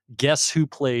episode, guess who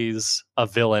plays a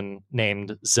villain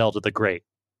named Zelda the Great?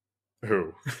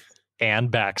 Who? Ann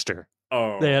Baxter.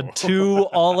 Oh. They had 2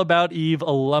 All About Eve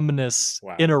alumnus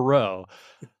in a row.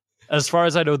 As far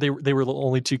as I know, they were the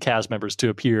only 2 cast members to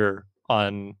appear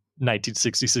on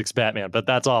 1966 Batman, but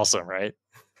that's awesome, right?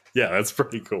 Yeah, that's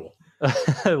pretty cool.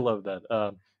 I love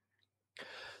that.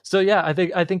 So yeah, I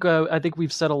think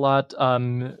we've said a lot.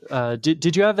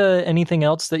 Did you have anything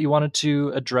else that you wanted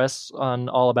to address on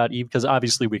All About Eve? Because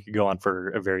obviously we could go on for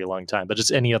a very long time, but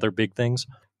just any other big things?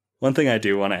 One thing I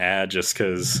do want to add, just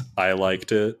because I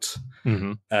liked it.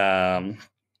 Mm-hmm. I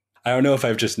don't know if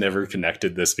I've just never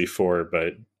connected this before,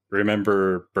 but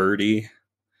remember Birdie?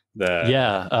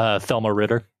 Thelma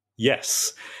Ritter.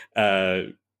 Yes.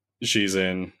 She's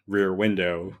in Rear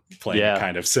Window playing a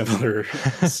kind of similar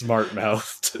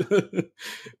smart-mouthed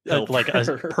like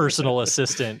a personal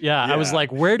assistant. Yeah, I was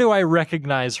like, where do I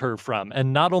recognize her from?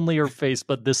 And not only her face,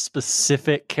 but this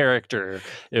specific character.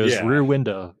 It was Rear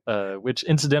Window, which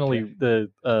incidentally,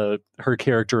 her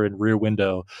character in Rear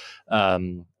Window,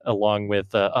 along with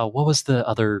what was the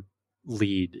other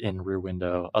lead in Rear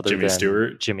Window? Jimmy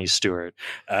Stewart. Jimmy Stewart.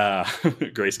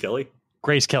 Grace Kelly.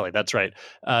 Grace Kelly, that's right.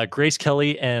 Grace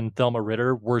Kelly and Thelma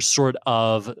Ritter were sort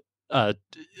of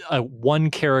one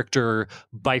character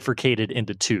bifurcated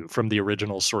into 2 from the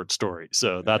original short story.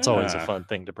 So that's always a fun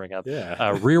thing to bring up.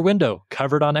 Yeah. Rear Window,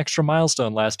 covered on Extra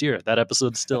Milestone last year. That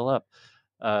episode's still up.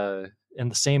 On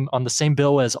the same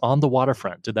bill as On the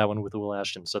Waterfront, did that one with Will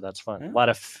Ashton. So that's fun. A lot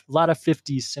of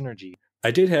 50s synergy.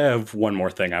 I did have one more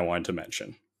thing I wanted to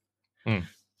mention.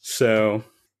 So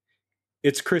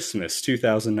it's Christmas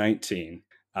 2019.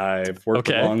 I've worked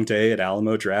a long day at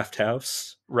Alamo Draft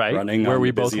House. Right. Running where on we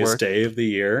the both busiest work. day of the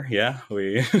year. Yeah.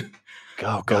 We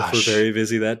both were very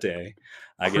busy that day.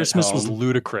 Christmas was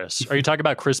ludicrous. Are you talking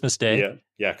about Christmas Day?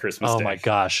 Yeah, Christmas Day. Oh my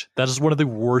gosh. That is one of the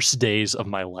worst days of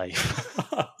my life.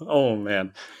 Oh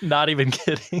man. Not even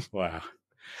kidding. Wow.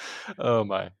 Oh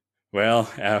my. Well,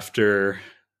 after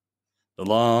the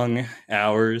long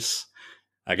hours,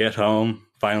 I get home,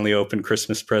 finally open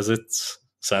Christmas presents,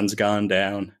 sun's gone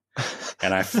down,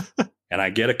 and I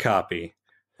get a copy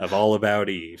of All About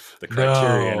Eve, the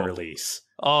Criterion release.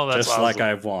 Oh, that's just awesome. like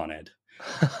I've wanted.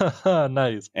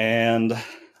 Nice. And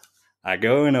I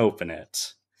go and open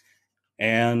it,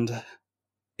 and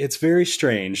it's very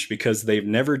strange because they've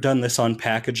never done this on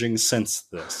packaging since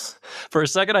this. For a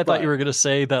second, I thought you were going to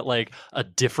say that like a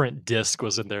different disc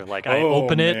was in there. Like I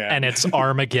open it and it's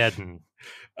Armageddon.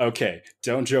 Okay,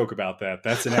 don't joke about that.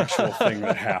 That's an actual thing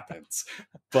that happens.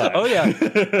 But oh yeah,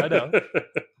 I know.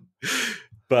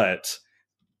 But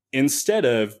instead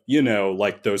of,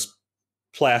 like those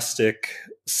plastic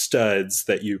studs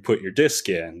that you put your disc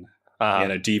in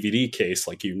a DVD case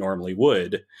like you normally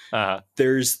would,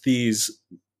 there's these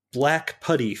black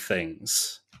putty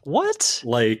things. What?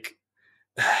 Like,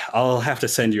 I'll have to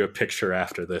send you a picture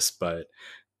after this, but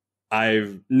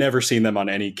I've never seen them on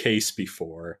any case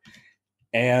before.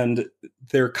 And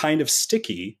they're kind of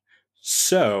sticky,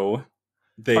 so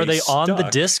are they on the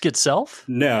disc itself?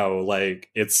 No, like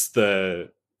it's the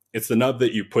nub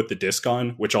that you put the disc on,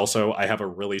 which also I have a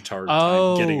really hard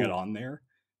time getting it on there.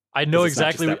 I know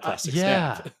exactly.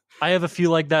 I have a few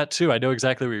like that too. I know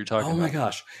exactly what you're talking about. Oh my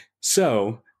gosh!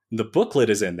 So the booklet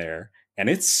is in there, and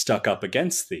it's stuck up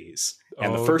against these.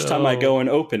 And the first time I go and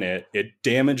open it, it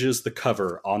damages the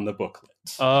cover on the booklet.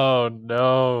 Oh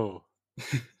no!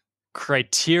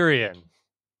 Criterion.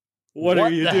 What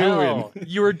are you doing?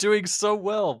 You were doing so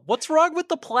well. What's wrong with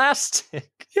the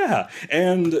plastic? Yeah,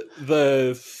 and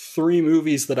the 3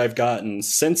 movies that I've gotten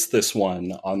since this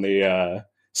one on the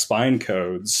spine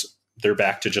codes, they're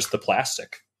back to just the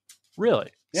plastic.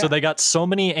 Really? Yeah. So they got so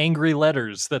many angry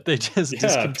letters that they just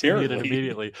discontinued it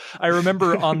immediately. I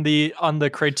remember on the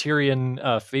Criterion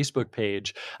Facebook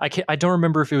page, I don't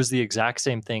remember if it was the exact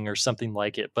same thing or something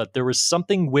like it, but there was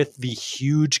something with the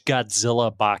huge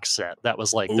Godzilla box set that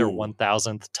was like their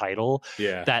 1000th title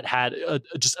that had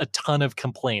just a ton of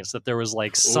complaints that there was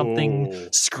like something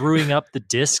screwing up the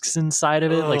discs inside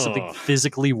of it, like something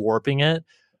physically warping it.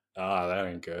 Ah, that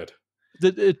ain't good.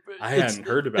 I hadn't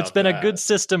heard about It's been that. a good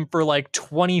system for like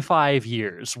 25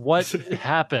 years. What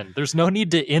happened? There's no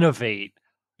need to innovate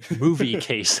movie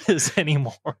cases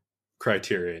anymore.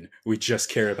 Criterion. We just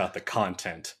care about the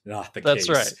content, not the That's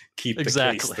case. Right. Keep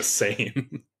Exactly. the case the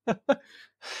same.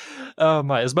 Oh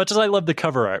my, as much as I love the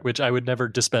cover art, which I would never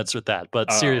dispense with that,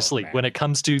 but seriously, man. when it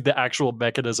comes to the actual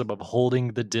mechanism of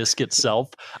holding the disc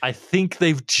itself, I think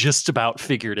they've just about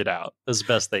figured it out as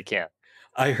best they can.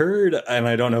 I heard, and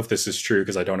I don't know if this is true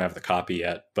because I don't have the copy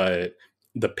yet, but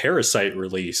the Parasite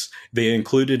release, they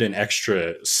included an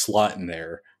extra slot in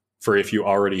there for if you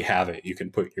already have it, you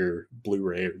can put your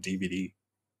Blu-ray or DVD.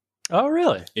 Oh,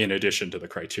 really? In addition to the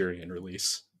Criterion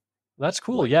release. That's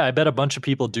cool. Yeah, I bet a bunch of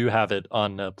people do have it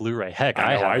on Blu-ray. Heck,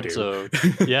 I have it, do. So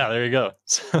yeah, there you go.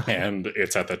 And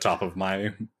it's at the top of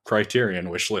my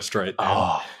Criterion wish list right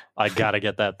now. Oh, I gotta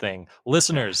get that thing.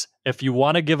 Listeners, if you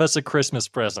want to give us a Christmas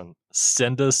present,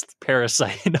 send us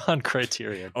Parasite on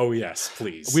Criterion. Oh yes,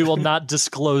 please. We will not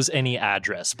disclose any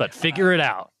address, but figure it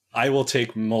out. I will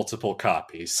take multiple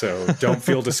copies, so don't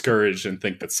feel discouraged and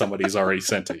think that somebody's already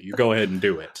sent it. You go ahead and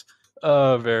do it.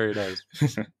 Oh, very nice.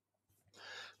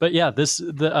 But yeah,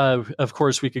 of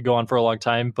course, we could go on for a long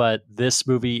time, but this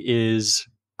movie is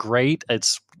great.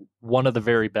 It's one of the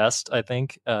very best, I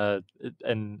think, that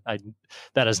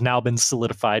has now been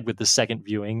solidified with the second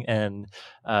viewing. And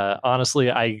honestly,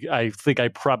 I think I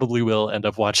probably will end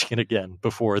up watching it again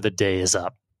before the day is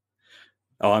up.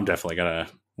 Oh, I'm definitely gonna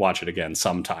watch it again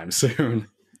sometime soon.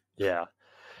 Yeah.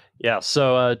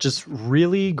 So just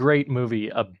really great movie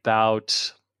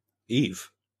about Eve.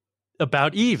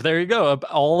 About Eve. There you go.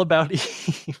 All about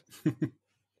Eve.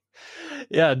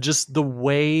 Yeah, just the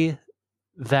way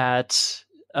that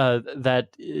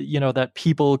that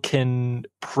people can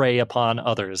prey upon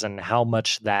others and how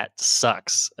much that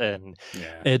sucks. And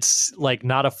it's like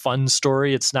not a fun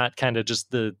story. It's not kind of just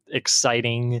the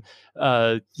exciting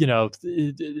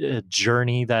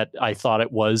journey that I thought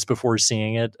it was before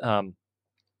seeing it.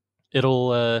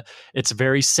 It's a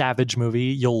very savage movie.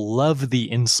 You'll love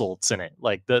the insults in it.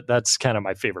 Like that's kind of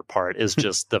my favorite part is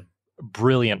just the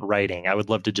brilliant writing. I would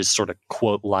love to just sort of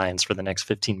quote lines for the next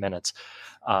 15 minutes.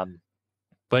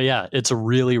 But yeah, it's a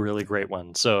really, really great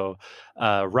one. So,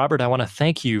 Robert, I want to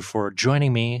thank you for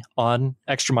joining me on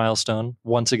Extra Milestone.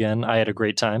 Once again, I had a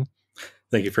great time.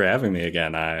 Thank you for having me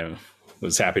again. I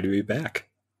was happy to be back.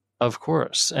 Of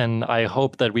course. And I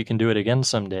hope that we can do it again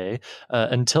someday.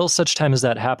 Until such time as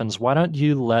that happens, why don't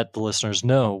you let the listeners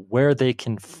know where they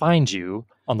can find you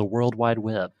on the World Wide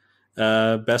Web?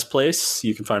 Best place,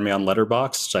 you can find me on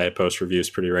Letterboxd. I post reviews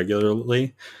pretty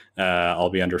regularly. I'll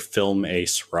be under Film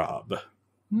Ace Rob.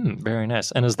 Very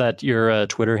nice. And is that your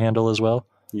Twitter handle as well?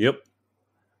 Yep.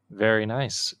 Very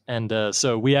nice. And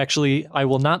so I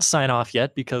will not sign off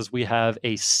yet because we have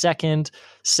a second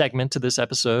segment to this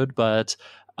episode, but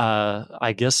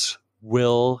I guess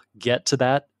we'll get to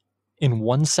that in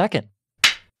 1 second.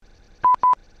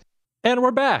 And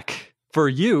we're back. For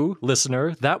you,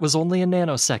 listener, that was only a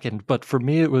nanosecond, but for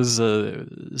me, it was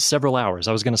several hours.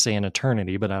 I was going to say an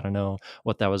eternity, but I don't know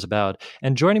what that was about.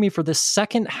 And joining me for the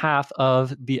second half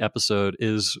of the episode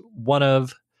is one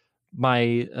of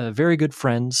my very good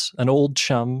friends, an old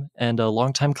chum, and a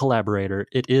longtime collaborator.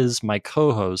 It is my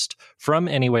co-host from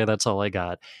Anyway, That's All I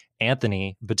Got,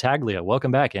 Anthony Battaglia.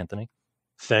 Welcome back, Anthony.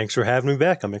 Thanks for having me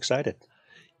back. I'm excited.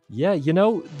 Yeah,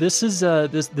 this is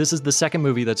this is the second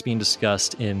movie that's being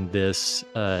discussed in this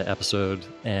episode,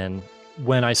 and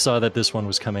when I saw that this one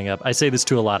was coming up, I say this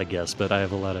to a lot of guests, but I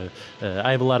have a lot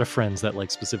of friends that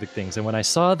like specific things, and when I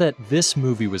saw that this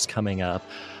movie was coming up,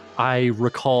 I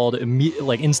recalled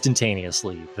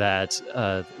instantaneously that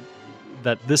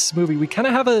this movie, we kind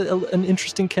of have an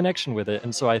interesting connection with it,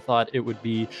 and so I thought it would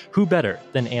be who better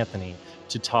than Anthony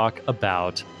to talk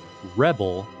about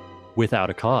Rebel Without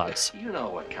a Cause. You know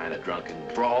what kind of drunken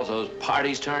brawls those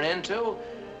parties turn into.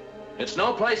 It's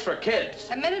no place for kids.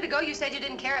 A minute ago, you said you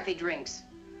didn't care if he drinks.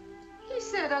 He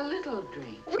said a little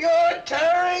drink. You're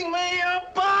tearing me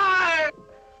apart!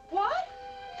 What?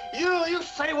 You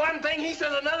say one thing, he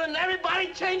says another, and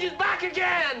everybody changes back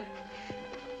again!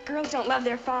 Girls don't love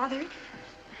their father.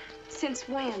 Since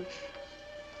when?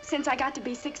 Since I got to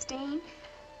be 16?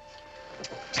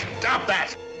 Stop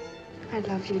that! I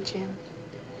love you, Jim.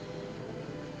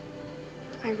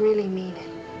 I really mean it.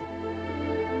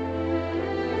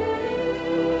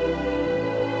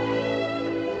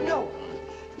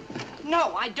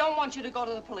 No, I don't want you to go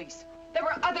to the police. There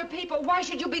were other people. Why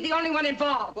should you be the only one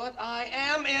involved? But I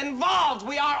am involved.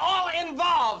 We are all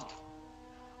involved.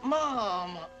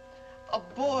 Mom, a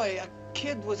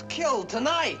kid was killed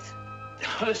tonight.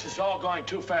 This is all going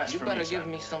too fast You for better me, give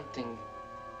son. me something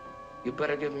You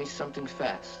better give me something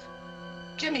fast.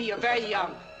 Jimmy, you're very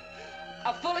young.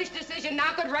 A foolish decision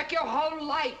now could wreck your whole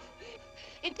life.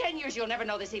 In 10 years, you'll never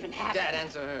know this even happened. Dad,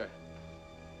 answer her.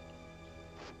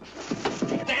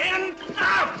 Stand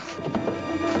up!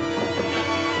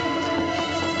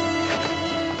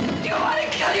 You want to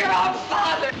kill your own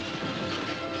father?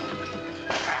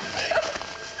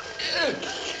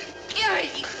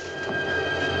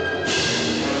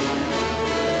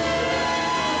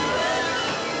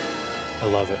 I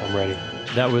love it. I'm ready.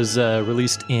 That was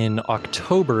released in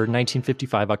October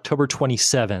 1955, October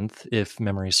 27th, if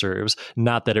memory serves.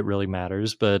 Not that it really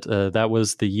matters, but that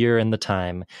was the year and the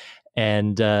time.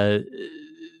 And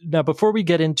now, before we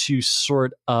get into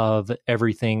sort of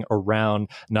everything around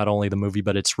not only the movie,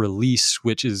 but its release,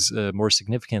 which is more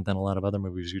significant than a lot of other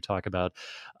movies you talk about,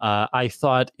 I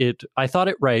thought it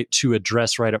right to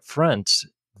address right up front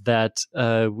that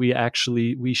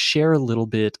we share a little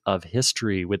bit of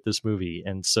history with this movie.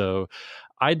 And so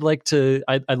I'd like to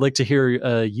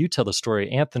hear you tell the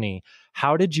story. Anthony,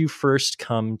 how did you first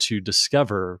come to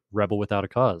discover Rebel Without a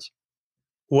Cause?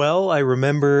 Well, I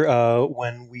remember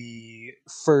when we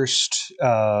first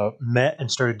met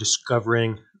and started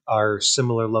discovering our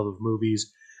similar love of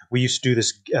movies, we used to do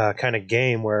this kind of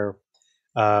game where,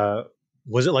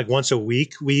 was it like once a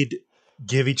week we'd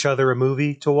give each other a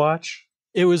movie to watch?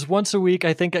 It was once a week.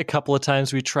 I think a couple of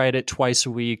times we tried it twice a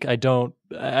week. I don't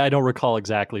recall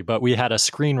exactly, but we had a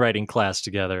screenwriting class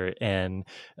together, and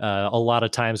a lot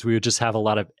of times we would just have a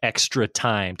lot of extra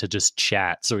time to just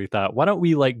chat. So we thought, why don't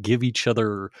we like give each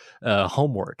other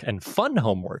homework, and fun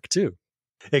homework too?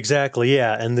 Exactly,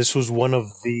 yeah. And this was one of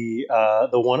the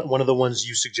one of the ones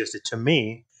you suggested to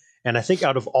me. And I think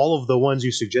out of all of the ones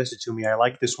you suggested to me, I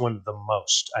like this one the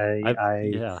most.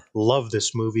 I love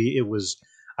this movie.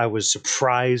 I was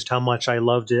surprised how much I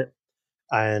loved it,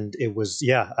 and it was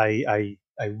I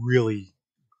really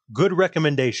good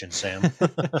recommendation, Sam.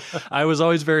 I was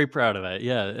always very proud of it.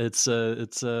 Yeah, it's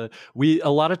we a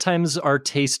lot of times our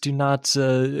tastes do not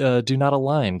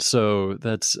align, so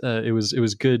that's it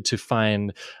was good to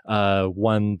find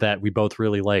one that we both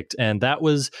really liked, and that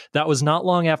was not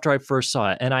long after I first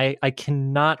saw it, and I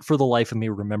cannot for the life of me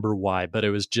remember why, but it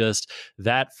was just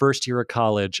that first year of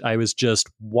college, I was just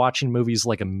watching movies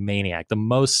like a maniac, the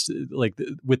most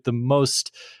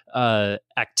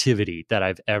activity that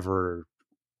I've ever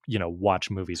watch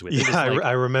movies with. Yeah,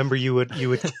 I remember you would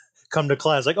come to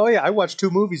class like, oh yeah, I watched 2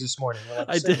 movies this morning. Well,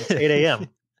 I did. It's 8 a.m.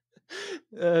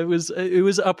 It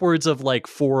was upwards of like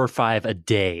 4 or 5 a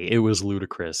day. It was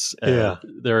ludicrous. Yeah,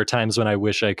 there are times when I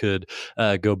wish I could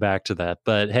go back to that,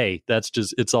 but hey,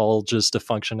 it's all just a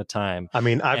function of time. I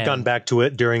mean, I've gone back to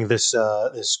it during this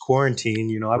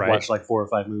quarantine. I've watched like 4 or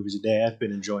 5 movies a day. I've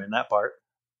been enjoying that part.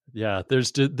 Yeah,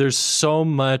 there's so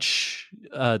much.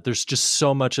 There's just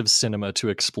so much of cinema to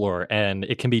explore, and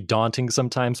it can be daunting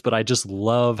sometimes. But I just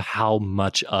love how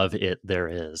much of it there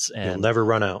is, and you'll never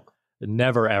run out.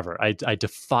 Never ever. I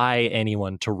defy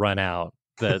anyone to run out.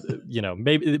 That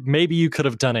maybe you could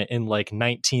have done it in like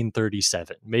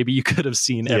 1937. Maybe you could have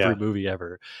seen every movie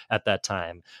ever at that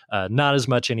time. Not as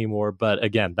much anymore, but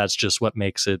again, that's just what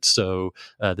makes it so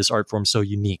this art form so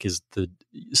unique is the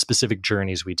specific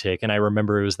journeys we take. And I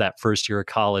remember it was that first year of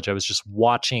college. I was just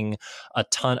watching a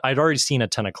ton. I'd already seen a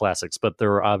ton of classics, but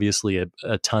there were obviously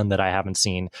a ton that I haven't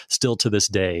seen still to this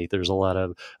day. There's a lot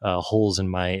of holes in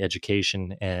my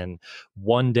education. And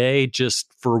one day,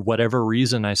 just for whatever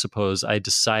reason, I suppose, I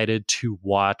decided to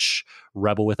watch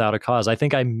Rebel Without a Cause. I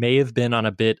think I may have been on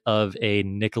a bit of a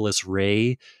Nicholas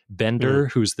Ray bender,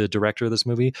 who's the director of this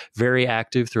movie, very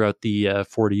active throughout the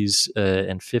 40s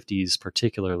and 50s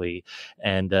particularly,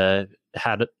 and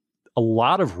had a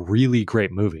lot of really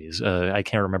great movies. I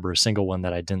can't remember a single one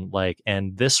that I didn't like,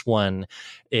 and this one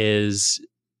is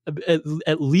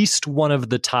at least one of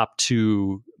the top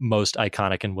 2 most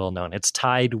iconic and well-known. It's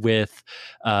tied with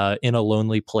In a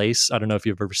Lonely Place. I don't know if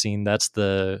you've ever seen, that's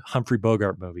the Humphrey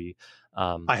Bogart movie.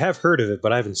 I have heard of it,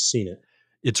 but I haven't seen it.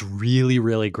 It's really,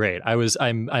 really great. I was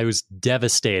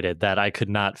devastated that I could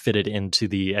not fit it into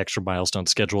the extra milestone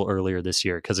schedule earlier this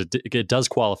year, because it does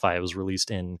qualify. It was released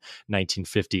in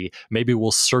 1950. Maybe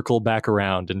we'll circle back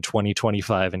around in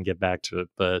 2025 and get back to it,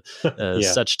 but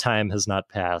such time has not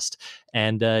passed.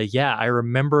 And I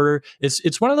remember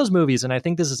it's one of those movies, and I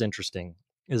think this is interesting,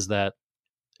 is that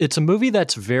it's a movie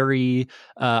that's very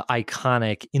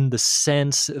iconic in the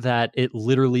sense that it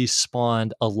literally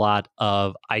spawned a lot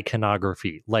of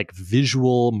iconography, like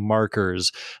visual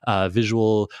markers,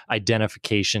 visual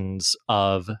identifications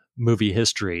of movie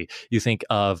history. You think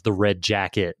of the red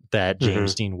jacket that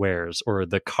James Dean wears, or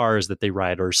the cars that they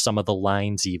ride, or some of the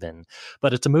lines even.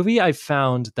 But it's a movie I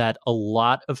found that a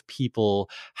lot of people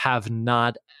have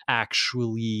not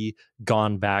actually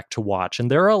gone back to watch. And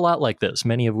there are a lot like this,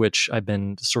 many of which I've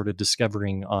been sort of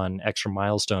discovering on Extra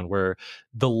Milestone, where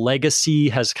the legacy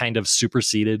has kind of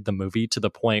superseded the movie to the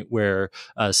point where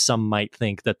some might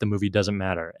think that the movie doesn't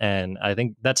matter. And I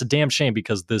think that's a damn shame,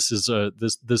 because this is a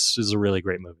really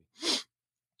great movie.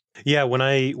 Yeah, when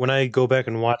I go back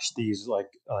and watch these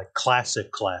like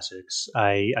classics,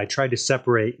 I try to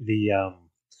separate the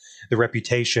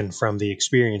reputation from the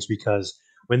experience, because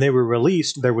when they were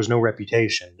released, there was no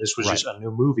reputation. This was just a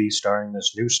new movie starring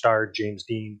this new star, James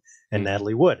Dean and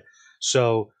Natalie Wood.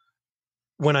 So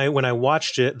when I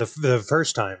watched it the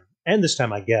first time, and this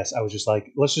time, I guess, I was just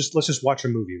like, let's just watch a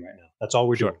movie right now. That's all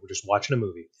we're doing. We're just watching a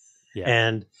movie. Yeah.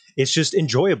 And it's just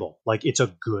enjoyable. Like, it's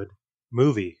a good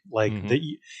movie. Like,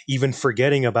 even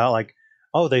forgetting about, like,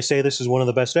 oh, they say this is one of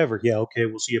the best ever. Yeah, okay,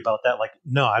 we'll see about that. Like,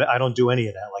 no, I don't do any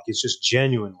of that. Like, it's just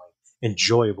genuinely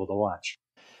enjoyable to watch.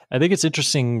 I think it's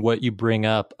interesting what you bring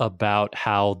up about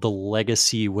how the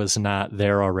legacy was not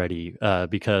there already,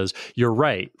 because you're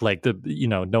right. Like,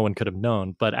 no one could have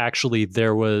known, but actually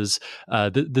there was,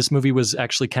 this movie was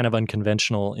actually kind of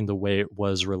unconventional in the way it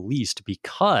was released,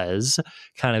 because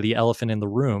kind of the elephant in the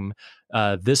room,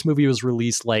 this movie was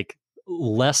released like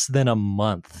less than a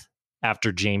month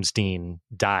after James Dean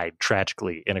died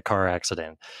tragically in a car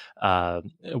accident.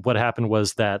 What happened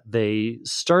was that they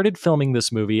started filming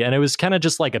this movie, and it was kind of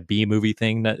just like a B movie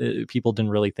thing that people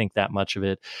didn't really think that much of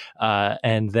it.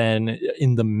 And then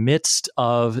in the midst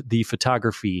of the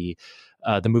photography,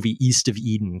 the movie East of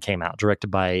Eden came out,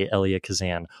 directed by Elia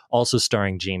Kazan, also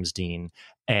starring James Dean,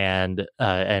 and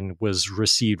was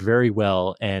received very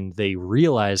well. And they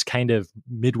realized kind of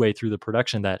midway through the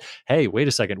production that, hey, wait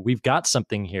a second, we've got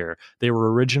something here. They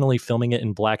were originally filming it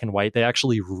in black and white. They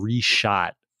actually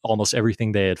reshot almost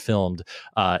everything they had filmed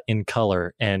in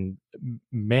color. And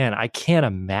man, I can't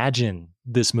imagine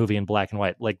this movie in black and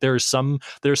white. Like, there's some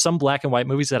black and white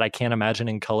movies that I can't imagine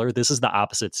in color. This is the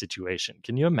opposite situation.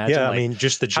 Can you imagine? Yeah, I mean,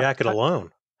 just the jacket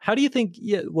alone. How do you think?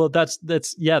 Yeah, well, that's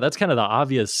kind of the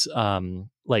obvious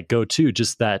like go-to.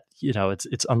 Just that,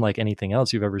 it's unlike anything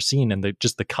else you've ever seen, and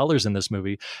just the colors in this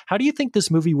movie. How do you think this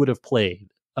movie would have played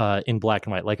in black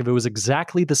and white? Like, if it was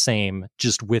exactly the same,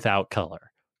 just without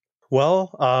color.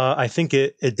 Well, I think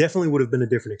it definitely would have been a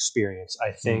different experience.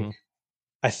 I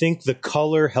think the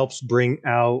color helps bring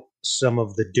out some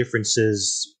of the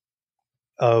differences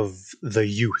of the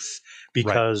youth,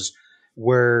 because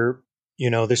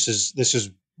this is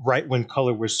right when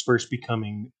color was first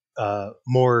becoming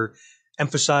more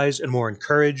emphasized and more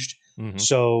encouraged.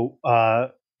 So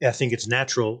I think it's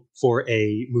natural for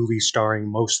a movie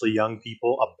starring mostly young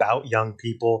people, about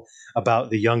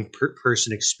the young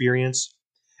person experience,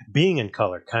 being in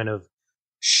color, kind of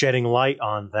shedding light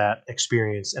on that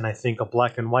experience. And I think a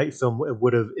black and white film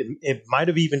it might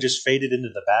have even just faded into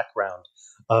the background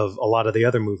of a lot of the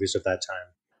other movies of that time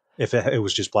if it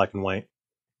was just black and white.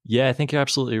 Yeah, I think you're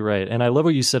absolutely right. And I love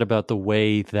what you said about the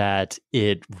way that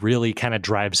it really kind of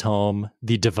drives home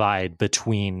the divide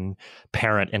between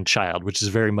parent and child, which is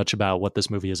very much about what this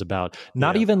movie is about.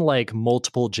 Not even like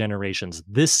multiple generations,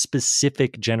 this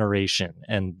specific generation,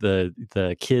 and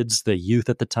the kids, the youth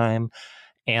at the time,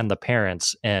 and the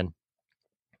parents. And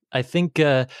I think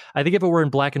if it were in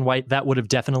black and white, that would have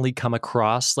definitely come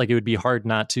across. Like, it would be hard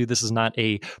not to. This is not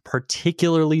a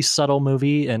particularly subtle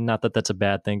movie, and not that that's a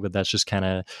bad thing, but that's just kind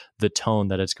of the tone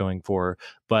that it's going for.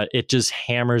 But it just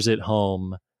hammers it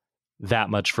home that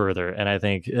much further, and I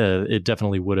think it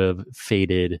definitely would have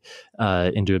faded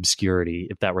into obscurity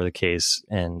if that were the case,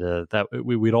 and that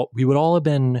we would all have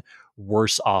been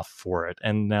worse off for it.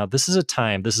 And now this is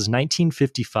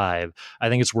 1955. I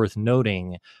think it's worth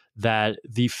noting that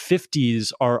the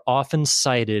 50s are often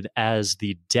cited as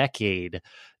the decade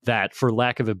that, for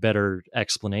lack of a better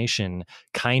explanation,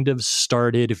 kind of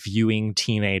started viewing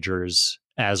teenagers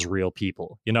as real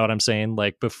people. You know what I'm saying?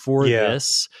 Like, before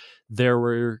this, there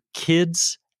were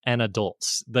kids and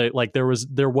adults.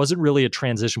 There wasn't really a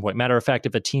transition point. Matter of fact,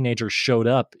 if a teenager showed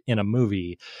up in a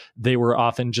movie, they were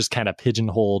often just kind of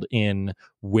pigeonholed in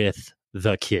with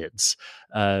the kids.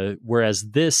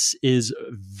 Whereas this is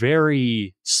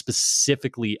very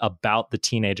specifically about the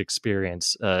teenage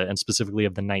experience, and specifically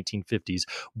of the 1950s,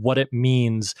 what it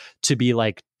means to be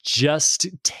like just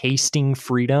tasting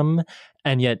freedom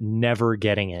and yet never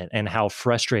getting it, and how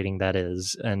frustrating that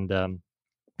is, and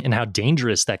how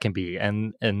dangerous that can be.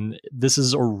 And this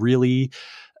is a really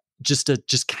just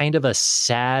kind of a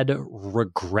sad,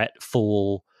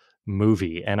 regretful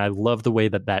movie. And I love the way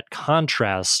that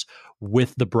contrasts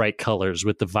with the bright colors,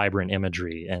 with the vibrant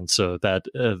imagery. And so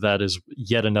that is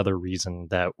yet another reason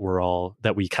that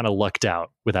we kind of lucked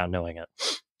out without knowing it.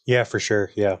 Yeah, for sure.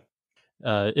 Yeah.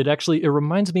 It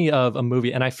reminds me of a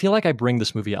movie, and I feel like I bring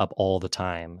this movie up all the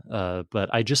time,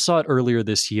 but I just saw it earlier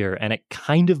this year, and it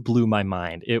kind of blew my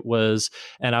mind. It was,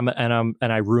 and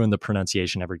I ruin the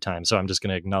pronunciation every time, so I'm just going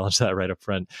to acknowledge that right up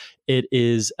front. It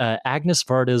is Agnes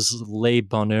Varda's Le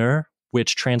Bonheur,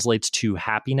 which translates to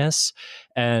happiness,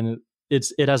 and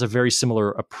it has a very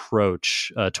similar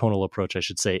approach, tonal approach, I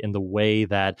should say, in the way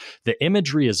that the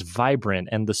imagery is vibrant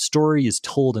and the story is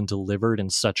told and delivered in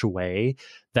such a way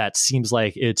that seems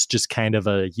like it's just kind of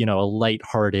a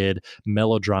lighthearted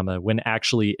melodrama, when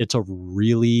actually it's a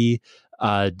really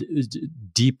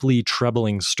deeply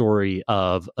troubling story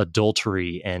of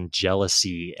adultery and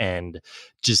jealousy and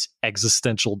just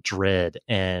existential dread.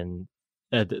 And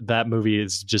that movie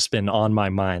has just been on my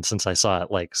mind since I saw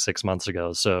it like 6 months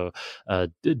ago. So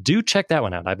do check that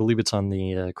one out. I believe it's on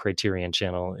the Criterion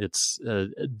channel. It's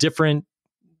different.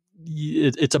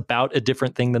 It's about a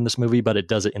different thing than this movie, but it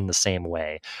does it in the same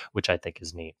way, which I think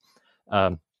is neat.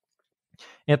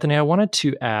 Anthony, I wanted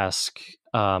to ask,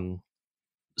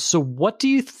 so what do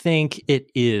you think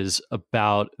it is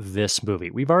about this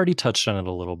movie? We've already touched on it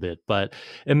a little bit, but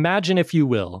imagine, if you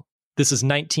will, this is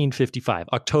 1955,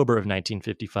 October of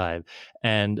 1955,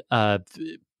 and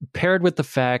paired with the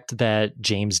fact that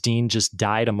James Dean just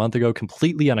died a month ago,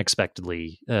 completely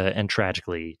unexpectedly and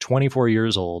tragically, 24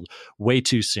 years old, way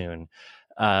too soon,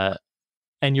 and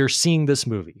you're seeing this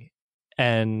movie,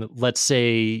 and let's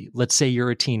say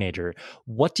you're a teenager.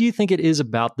 What do you think it is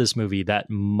about this movie that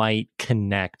might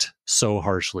connect so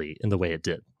harshly in the way it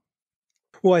did?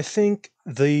 Well, I think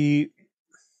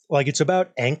it's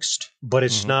about angst, but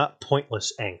it's not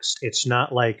pointless angst. It's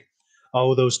not like,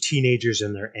 oh, those teenagers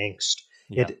and their angst.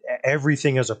 Yeah.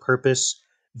 Everything has a purpose.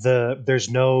 There's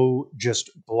no just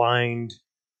blind,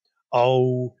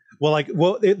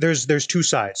 there's two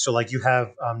sides. So like you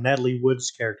have Natalie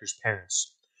Wood's character's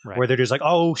parents, right, where they're just like,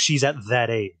 oh, she's at that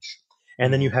age.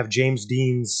 And then you have James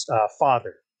Dean's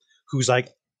father, who's like,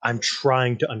 I'm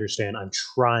trying to understand. I'm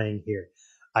trying here.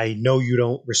 I know you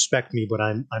don't respect me, but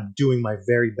I'm doing my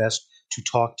very best to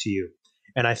talk to you.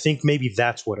 And I think maybe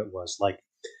that's what it was. Like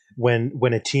when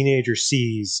a teenager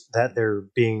sees that they're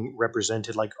being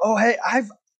represented, like, oh, hey, I've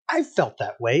felt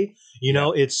that way. You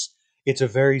know, it's a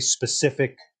very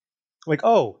specific, like,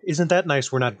 oh, isn't that nice?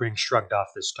 We're not being shrugged off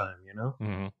this time, you know?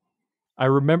 Mm-hmm.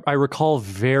 I recall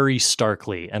very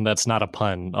starkly, and that's not a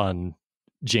pun on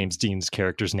James Dean's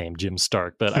character's name, Jim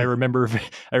Stark, but I remember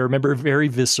very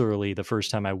viscerally the first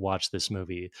time I watched this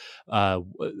movie.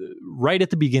 Right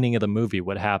at the beginning of the movie,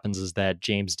 what happens is that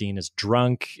James Dean is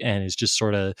drunk and is just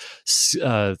sort of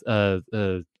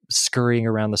scurrying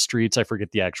around the streets. I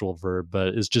forget the actual verb,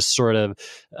 but is just sort of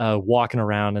walking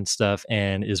around and stuff,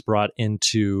 and is brought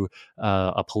into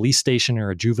a police station or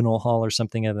a juvenile hall or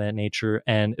something of that nature,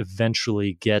 and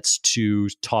eventually gets to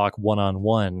talk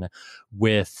one-on-one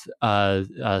with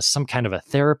some kind of a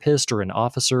therapist or an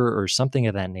officer or something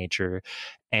of that nature,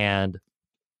 and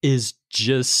is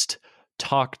just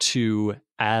talked to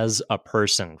as a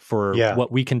person for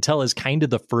what we can tell is kind of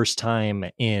the first time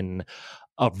in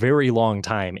a very long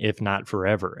time, if not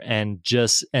forever. And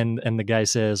the guy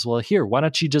says, well, here, why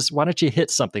don't you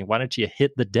hit something? Why don't you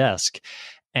hit the desk?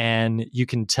 And you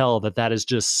can tell that is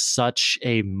just such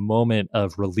a moment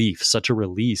of relief, such a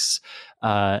release.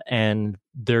 And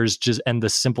the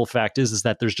simple fact is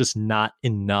that there's just not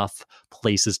enough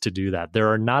places to do that.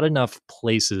 There are not enough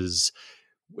places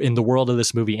in the world of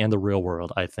this movie and the real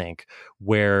world, I think,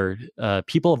 where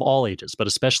people of all ages, but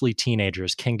especially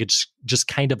teenagers, can just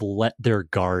kind of let their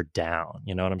guard down.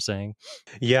 You know what I'm saying?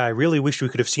 Yeah, I really wish we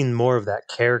could have seen more of that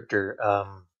character,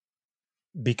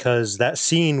 because that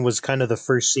scene was kind of the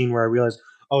first scene where I realized,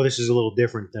 oh, this is a little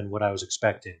different than what I was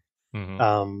expecting.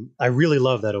 Mm-hmm. I really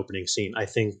love that opening scene. I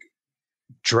think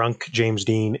drunk James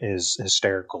Dean is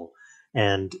hysterical,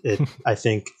 and I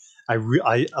think I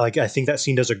think that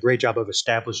scene does a great job of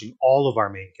establishing all of our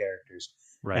main characters,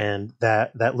 right? And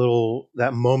that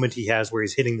moment he has where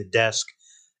he's hitting the desk,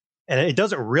 and it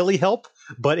doesn't really help,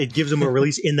 but it gives him a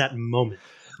release in that moment.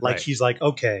 Like right. He's like,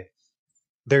 okay,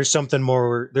 there's something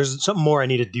more I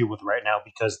need to deal with right now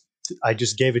because I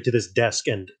just gave it to this desk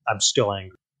and I'm still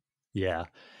angry. Yeah.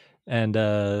 And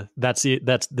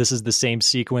this is the same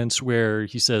sequence where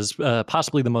he says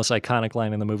possibly the most iconic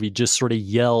line in the movie, just sort of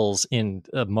yells in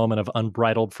a moment of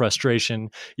unbridled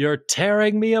frustration, "You're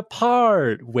tearing me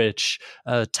apart," which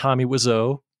Tommy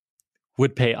Wiseau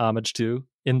would pay homage to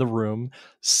in the room.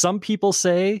 Some people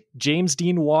say James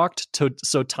Dean walked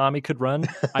so Tommy could run.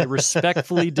 I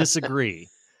respectfully disagree.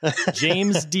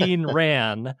 James Dean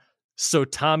ran so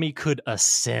Tommy could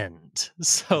ascend.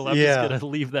 So I'm just going to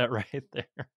leave that right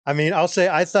there. I mean, I'll say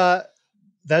I thought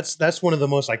that's one of the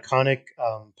most iconic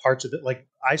parts of it. Like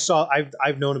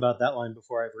I've known about that line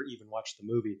before I ever even watched the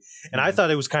movie, and I thought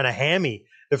it was kind of hammy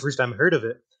the first time I heard of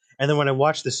it. And then when I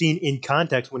watched the scene in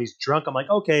context when he's drunk, I'm like,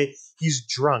 okay, he's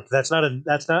drunk. That's not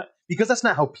because that's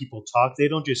not how people talk. They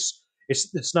don't just.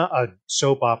 It's not a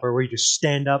soap opera where you just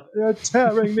stand up,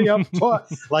 tearing me apart.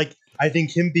 Like, I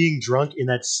think him being drunk in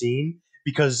that scene,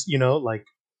 because, like,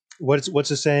 what's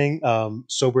the saying?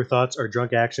 Sober thoughts are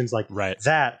drunk actions. Like,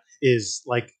 that is,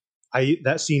 like,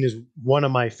 that scene is one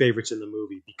of my favorites in the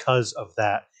movie because of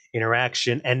that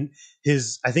interaction. And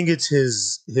I think it's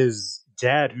his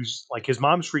dad who's, like, his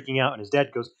mom's freaking out, and his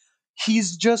dad goes,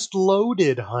 "He's just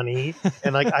loaded, honey."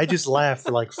 And like I just laughed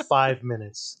for like 5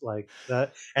 minutes like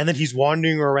that. And then he's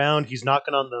wandering around, he's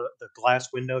knocking on the glass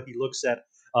window, he looks at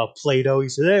Play-Doh, he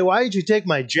says, "Hey, why did you take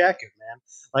my jacket, man?"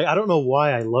 Like, I don't know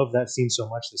why I love that scene so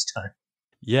much this time.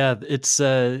 Yeah, it's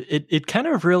it kind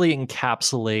of really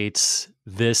encapsulates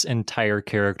this entire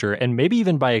character, and maybe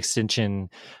even by extension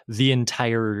the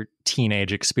entire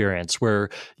teenage experience, where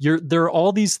there are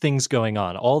all these things going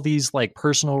on, all these like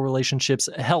personal relationships.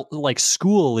 Hell, like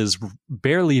school is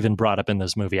barely even brought up in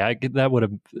this movie. That would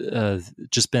have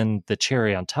just been the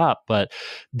cherry on top. But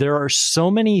there are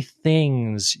so many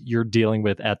things you're dealing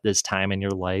with at this time in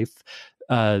your life,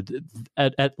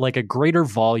 at like a greater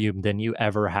volume than you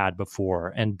ever had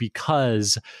before. And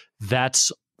because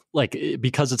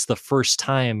it's the first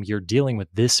time you're dealing with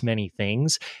this many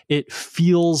things, it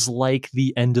feels like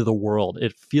the end of the world.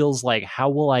 It feels like, how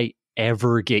will I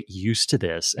ever get used to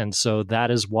this? And so that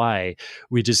is why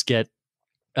we just get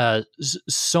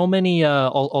so many,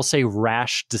 I'll say,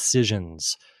 rash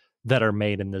decisions that are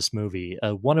made in this movie.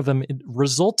 One of them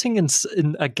resulting in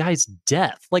a guy's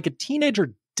death. Like, a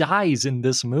teenager dies in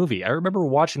this movie. I remember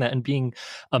watching that and being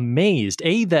amazed,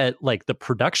 A, that like the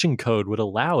production code would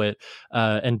allow it,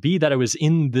 and B, that it was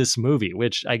in this movie,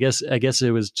 which I guess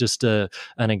it was just an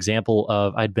example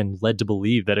of, I'd been led to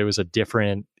believe that it was a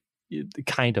different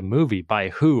kind of movie. By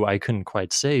who, I couldn't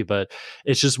quite say, but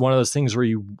it's just one of those things where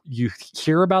you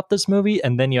hear about this movie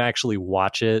and then you actually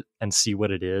watch it and see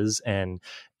what it is, and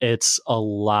it's a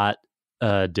lot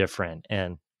different.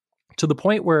 And to the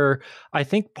point where I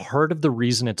think part of the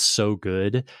reason it's so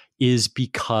good is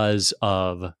because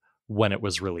of when it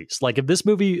was released. Like, if this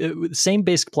movie, same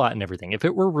basic plot and everything, if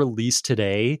it were released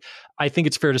today, I think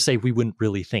it's fair to say we wouldn't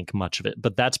really think much of it.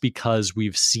 But that's because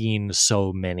we've seen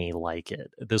so many like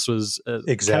it. This was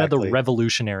kind of the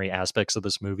revolutionary aspects of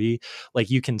this movie. Like,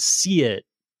 you can see it,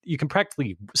 you can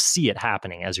practically see it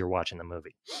happening as you're watching the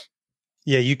movie.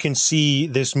 Yeah, you can see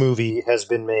this movie has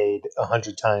been made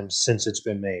 100 times since it's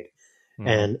been made.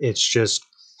 And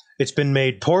it's been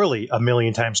made poorly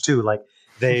 1,000,000 times too. Like,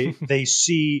 they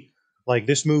see, like,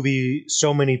 this movie,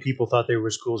 so many people thought they were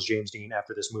as cool as James Dean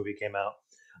after this movie came out.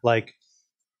 Like,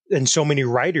 and so many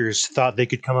writers thought they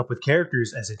could come up with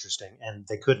characters as interesting, and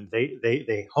they couldn't.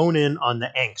 They hone in on the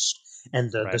angst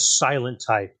and the silent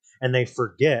type, and they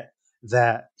forget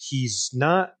that he's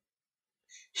not.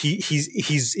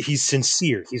 He's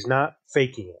sincere. He's not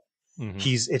faking it. Mm-hmm.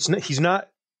 He's not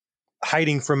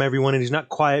hiding from everyone, and he's not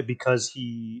quiet because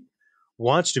he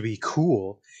wants to be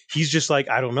cool. He's just like,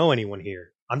 I don't know anyone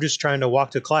here. I'm just trying to walk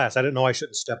to class. I didn't know I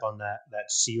shouldn't step on that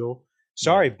seal.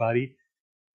 Sorry, buddy.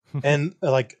 And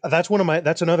like, that's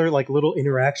another like little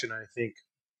interaction I think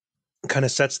kind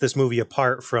of sets this movie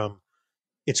apart from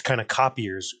its kind of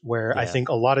copiers, where I think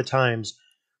a lot of times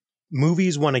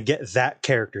movies want to get that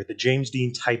character, the James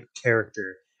Dean type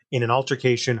character, in an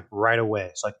altercation right away.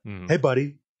 It's like, hey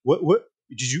buddy, what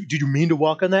did you mean to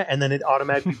walk on that? And then it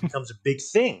automatically becomes a big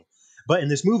thing. But in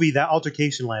this movie, that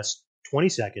altercation lasts 20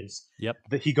 seconds. Yep.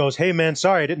 But he goes, "Hey man,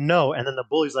 sorry, I didn't know." And then the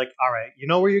bully's like, "All right, you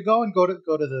know where you're going? Go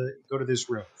to this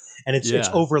room." And it's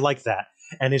over like that.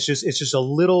 And it's just a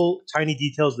little tiny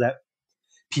details that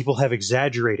people have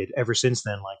exaggerated ever since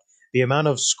then. Like, the amount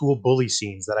of school bully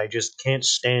scenes that I just can't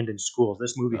stand in schools.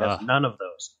 This movie has none of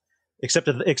those, except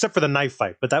for the knife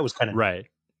fight. But that was kind of right.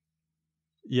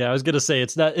 Yeah, I was going to say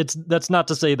that's not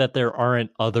to say that there aren't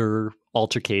other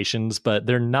altercations, but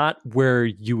they're not where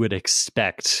you would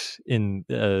expect in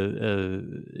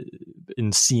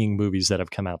seeing movies that have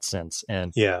come out since.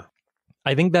 And yeah,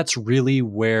 I think that's really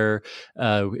where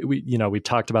we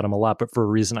talked about him a lot, but for a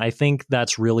reason. I think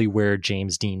that's really where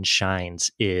James Dean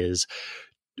shines, is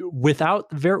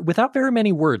without very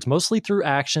many words, mostly through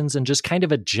actions and just kind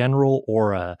of a general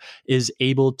aura, is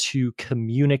able to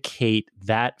communicate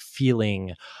that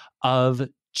feeling of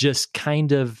just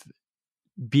kind of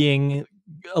being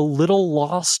a little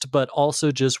lost, but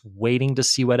also just waiting to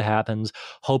see what happens,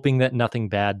 hoping that nothing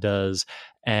bad does,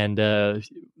 and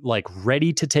like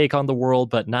ready to take on the world,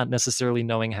 but not necessarily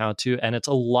knowing how to. And it's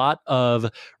a lot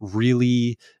of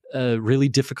really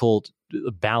difficult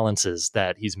balances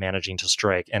that he's managing to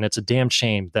strike, and it's a damn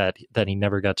shame that he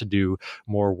never got to do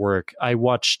more work. I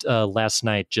watched last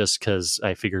night just because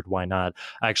I figured why not.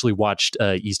 I actually watched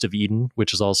East of Eden,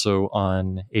 which is also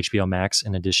on HBO Max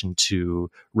in addition to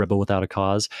Rebel Without a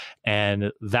Cause,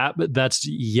 and that's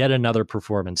yet another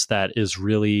performance that is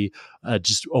really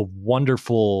just a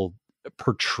wonderful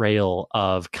portrayal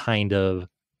of kind of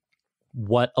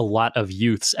what a lot of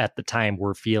youths at the time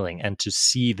were feeling, and to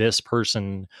see this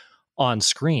person on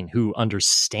screen who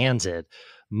understands it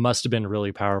must have been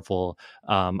really powerful.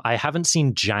 I haven't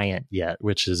seen Giant yet,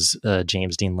 which is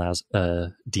James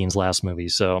Dean's last movie,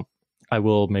 so I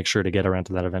will make sure to get around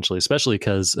to that eventually, especially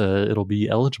because it'll be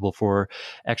eligible for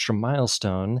Extra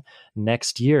Milestone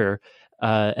next year.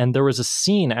 And there was a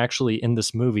scene actually in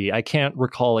this movie. I can't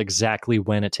recall exactly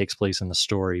when it takes place in the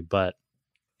story, but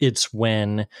it's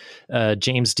when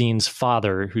James Dean's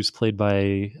father, who's played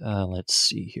by, let's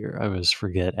see here, I always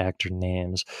forget actor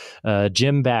names,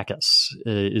 Jim Backus,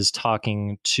 is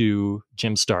talking to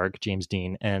Jim Stark, James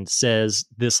Dean, and says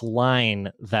this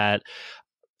line that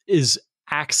is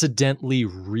accidentally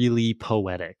really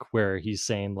poetic, where he's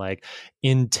saying like,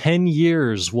 in 10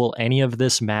 years, will any of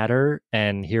this matter?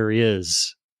 And here he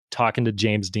is talking to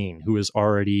James Dean, who had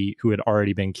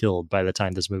already been killed by the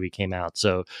time this movie came out.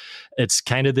 So it's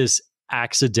kind of this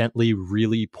accidentally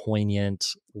really poignant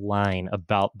line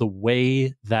about the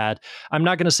way that, I'm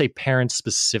not going to say parents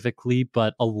specifically,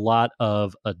 but a lot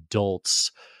of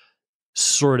adults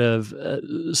sort of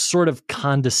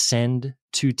condescend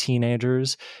to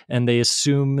teenagers, and they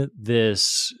assume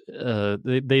this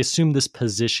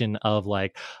position of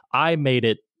like, I made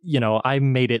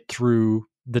it through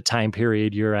the time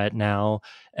period you're at now,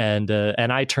 and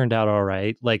I turned out all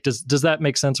right. Like, does that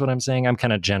make sense what I'm saying? I'm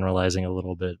kind of generalizing a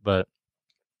little bit, but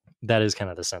that is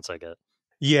kind of the sense I get.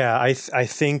 Yeah, I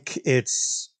think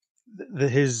it's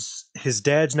his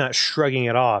dad's not shrugging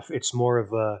it off. It's more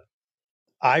of a,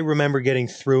 I remember getting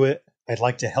through it. I'd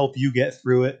like to help you get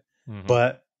through it,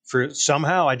 but for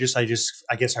somehow I guess I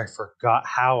forgot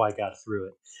how I got through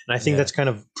it. And I think that's kind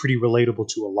of pretty relatable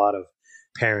to a lot of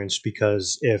parents,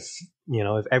 because if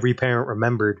every parent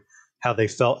remembered how they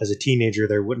felt as a teenager,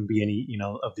 there wouldn't be any,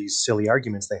 of these silly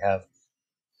arguments they have.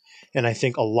 And I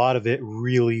think a lot of it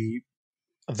really,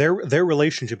 their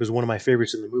relationship is one of my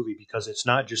favorites in the movie, because it's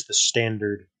not just the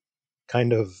standard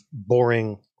kind of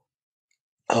boring,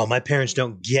 oh, my parents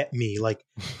don't get me, like,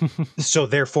 so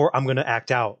therefore I'm going to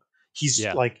act out. He's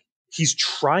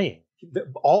trying.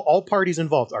 All parties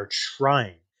involved are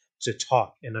trying to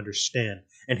talk and understand.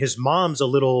 And his mom's a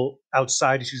little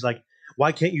outside. She's like,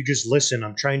 why can't you just listen?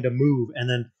 I'm trying to move. And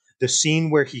then the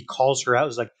scene where he calls her out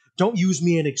is like, don't use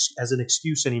me as an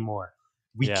excuse anymore.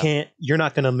 You're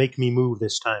not going to make me move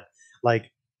this time.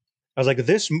 Like, I was like,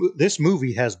 this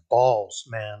movie has balls,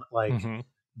 man. Like,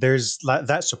 there's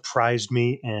that surprised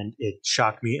me and it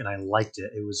shocked me and I liked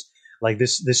it. It was like,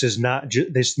 this is not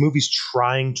this movie's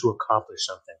trying to accomplish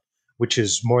something, which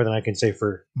is more than I can say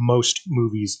for most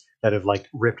movies that have like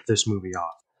ripped this movie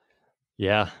off.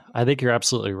 Yeah, I think you're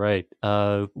absolutely right.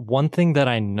 One thing that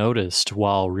I noticed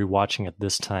while rewatching it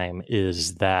this time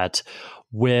is that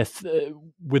with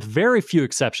very few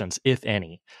exceptions, if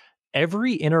any,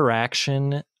 every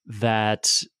interaction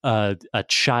that a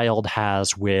child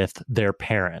has with their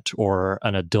parent or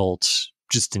an adult,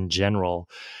 just in general,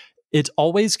 it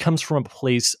always comes from a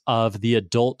place of the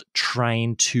adult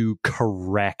trying to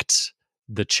correct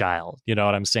the child. You know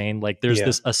what I'm saying? Like, there's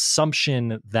this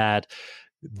assumption that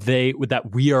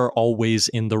we are always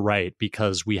in the right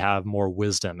because we have more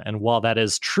wisdom. And while that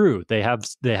is true, they have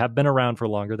been around for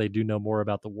longer, they do know more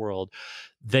about the world,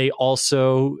 they're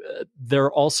also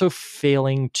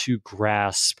failing to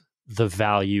grasp the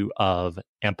value of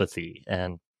empathy.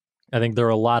 And I think there are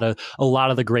a lot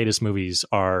of the greatest movies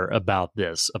are about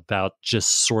this, about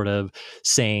just sort of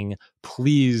saying,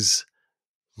 please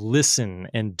listen,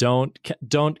 and don't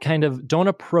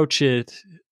approach it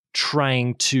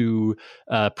trying to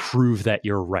prove that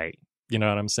you're right. You know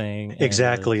what I'm saying?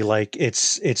 Exactly. Like,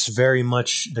 it's very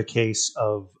much the case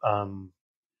of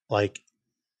like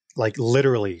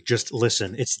literally just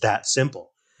listen. It's that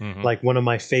simple. Like, one of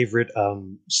my favorite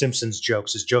Simpsons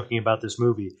jokes is joking about this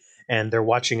movie, and they're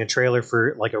watching a trailer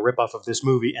for like a ripoff of this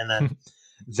movie, and then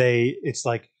it's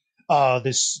like,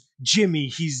 this Jimmy,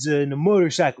 he's in a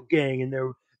motorcycle gang and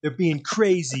they're being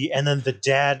crazy. And then the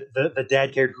dad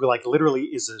character, who like literally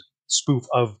is a spoof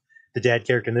of the dad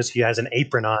character in this, he has an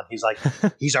apron on. He's like,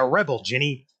 he's a rebel,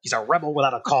 Ginny. He's a rebel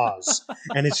without a cause.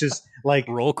 And it's just like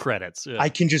roll credits. Yeah. I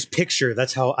can just picture,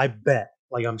 that's how I bet,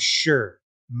 like I'm sure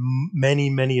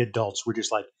many adults were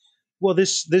just like, well,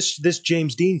 this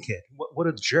James Dean kid, what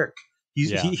a jerk.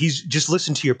 He's just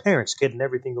listen to your parents, kid, and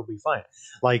everything will be fine.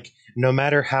 Like, no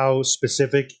matter how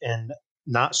specific and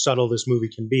not subtle this movie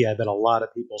can be, I bet a lot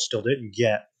of people still didn't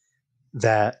get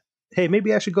that, hey,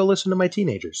 maybe I should go listen to my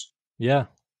teenagers. Yeah,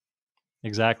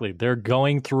 exactly. They're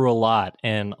going through a lot,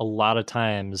 and a lot of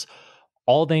times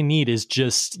all they need is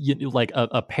just like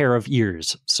a pair of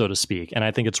ears, so to speak. And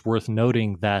I think it's worth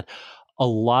noting that a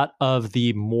lot of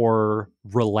the more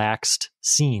relaxed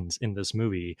scenes in this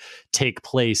movie take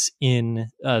place in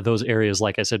those areas,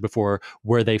 like I said before,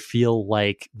 where they feel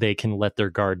like they can let their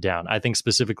guard down. I think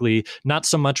specifically, not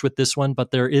so much with this one,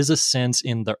 but there is a sense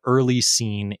in the early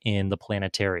scene in the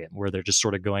planetarium where they're just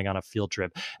sort of going on a field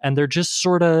trip and they're just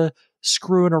sort of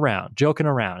screwing around, joking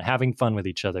around, having fun with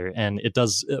each other. And it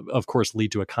does, of course,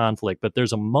 lead to a conflict, but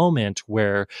there's a moment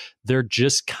where they're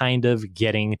just kind of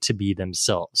getting to be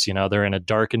themselves. You know, they're in a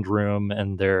darkened room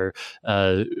and they're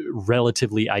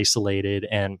relatively isolated,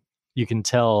 and you can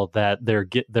tell that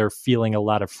they're feeling a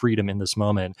lot of freedom in this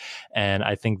moment. And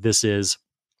I think this is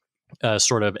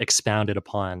sort of expounded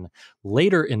upon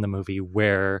later in the movie,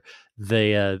 where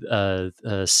they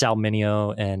Sal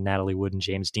Mineo and Natalie Wood and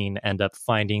James Dean end up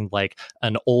finding like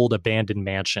an old abandoned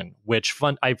mansion, which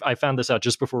I found this out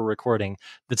just before recording.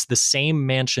 That's the same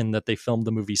mansion that they filmed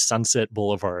the movie Sunset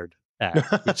Boulevard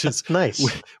at, which is nice.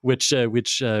 Which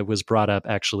was brought up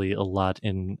actually a lot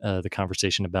in the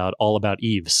conversation about All About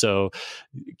Eve. So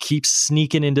keep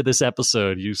sneaking into this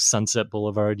episode, you Sunset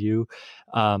Boulevard, you.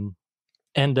 And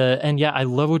yeah, I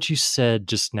love what you said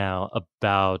just now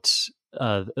about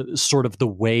sort of the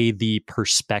way the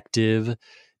perspective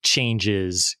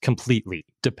changes completely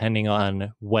depending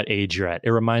on what age you're at.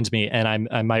 It reminds me, and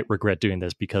I might regret doing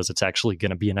this because it's actually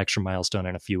going to be an extra milestone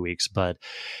in a few weeks, but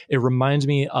it reminds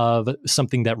me of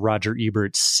something that Roger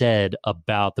Ebert said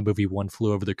about the movie One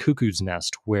Flew Over the Cuckoo's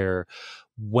Nest, where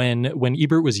when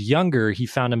Ebert was younger, he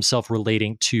found himself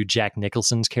relating to Jack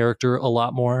Nicholson's character a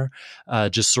lot more,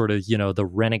 just sort of, the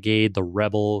renegade, the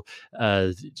rebel,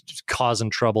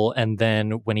 causing trouble. And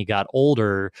then when he got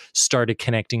older, started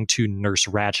connecting to Nurse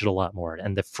Ratched a lot more,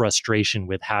 and the frustration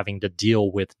with having to deal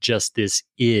with just this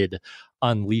id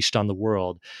unleashed on the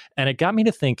world. And it got me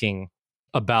to thinking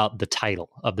about the title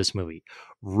of this movie,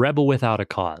 Rebel Without a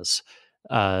Cause.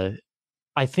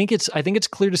 I think it's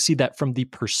clear to see that from the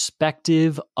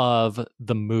perspective of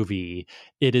the movie,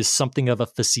 it is something of a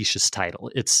facetious title.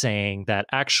 It's saying that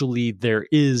actually there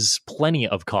is plenty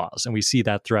of cause, and we see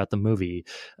that throughout the movie,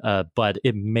 but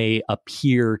it may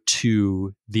appear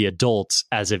to the adults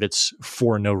as if it's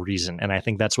for no reason. And I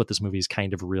think that's what this movie is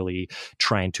kind of really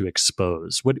trying to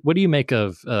expose. What do you make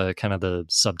of kind of the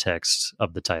subtext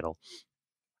of the title?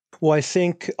 Well, I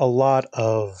think a lot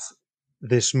of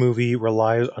this movie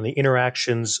relies on the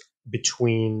interactions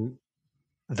between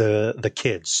the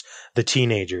kids, the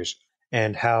teenagers,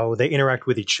 and how they interact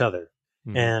with each other.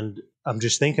 Mm. And I'm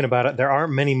just thinking about it. There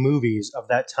aren't many movies of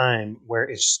that time where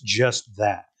it's just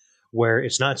that, where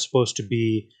it's not supposed to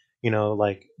be,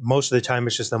 like most of the time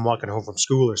it's just them walking home from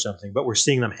school or something, but we're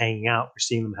seeing them hanging out. We're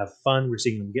seeing them have fun. We're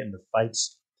seeing them get into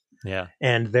fights. Yeah.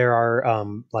 And there are,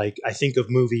 I think of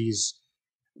movies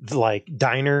like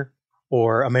Diner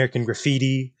or American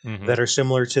Graffiti that are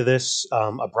similar to this.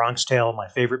 A Bronx Tale, my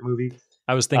favorite movie.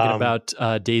 I was thinking about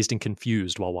Dazed and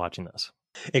Confused while watching this.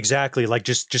 Exactly, like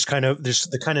just kind of there's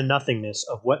the kind of nothingness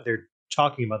of what they're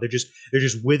talking about. They're just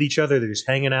with each other. They're just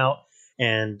hanging out,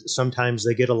 and sometimes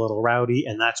they get a little rowdy,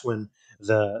 and that's when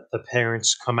the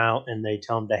parents come out and they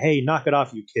tell them to, hey, knock it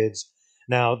off, you kids.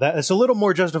 Now, that's a little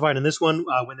more justified in this one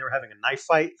when they were having a knife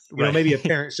fight. Maybe a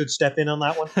parent should step in on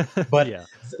that one. But yeah.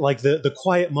 Like the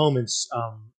quiet moments,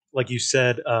 like you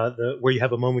said, where you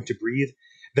have a moment to breathe.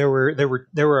 There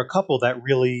were a couple that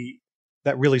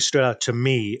really stood out to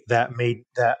me that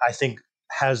I think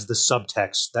has the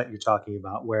subtext that you're talking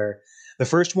about. Where the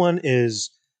first one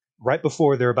is right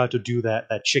before they're about to do that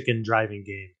chicken driving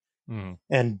game,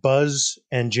 and Buzz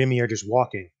and Jimmy are just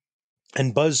walking.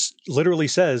 And Buzz literally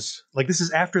says, like, this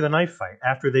is after the knife fight,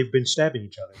 after they've been stabbing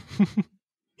each other.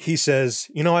 He says,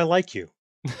 I like you.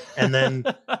 And then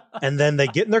they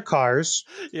get in their cars.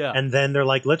 Yeah. And then they're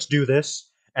like, let's do this.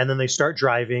 And then they start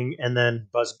driving. And then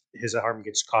Buzz, his arm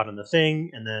gets caught in the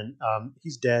thing. And then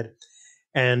he's dead.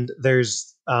 And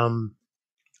there's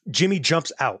Jimmy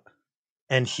jumps out.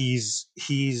 and he's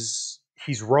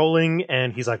rolling,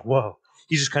 and he's like, whoa.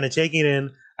 He's just kind of taking it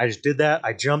in. I just did that.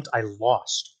 I jumped. I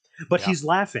lost. But he's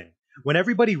laughing. When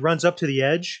everybody runs up to the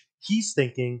edge, he's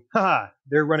thinking, haha,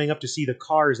 they're running up to see the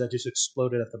cars that just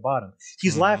exploded at the bottom.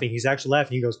 He's laughing. He's actually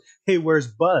laughing. He goes, hey, where's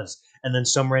Buzz? And then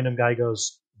some random guy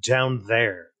goes, down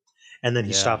there. And then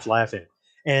he stops laughing.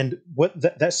 And what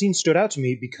that scene stood out to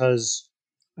me because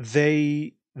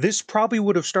this probably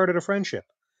would have started a friendship.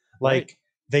 Like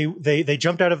they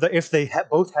jumped out of if they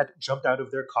both had jumped out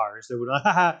of their cars, they would have,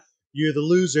 haha, you're the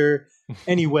loser.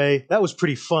 Anyway, that was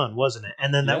pretty fun, wasn't it?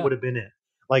 And then that would have been it.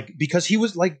 Like, because he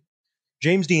was like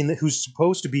James Dean, who's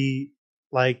supposed to be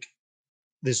like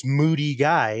this moody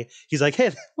guy. He's like,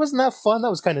 hey, wasn't that fun? That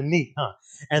was kind of neat, huh?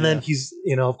 And then he's,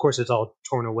 of course it's all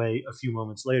torn away a few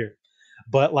moments later.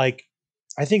 But like,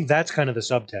 I think that's kind of the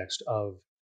subtext of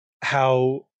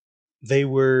how they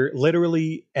were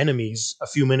literally enemies a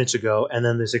few minutes ago, and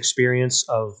then this experience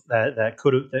of that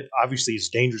obviously is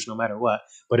dangerous no matter what.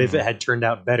 But if it had turned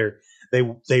out better,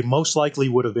 they most likely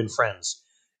would have been friends.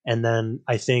 And then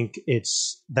I think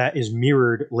that is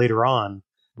mirrored later on,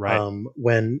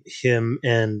 when him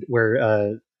and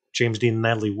James Dean and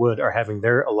Natalie Wood are having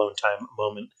their alone time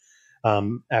moment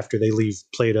after they leave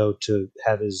Plato to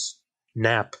have his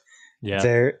nap.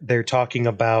 Yeah, they're talking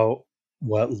about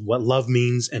what love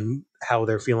means and how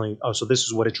they're feeling. Oh, so this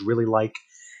is what it's really like.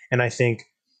 And I think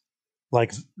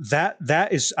like that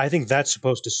is, I think that's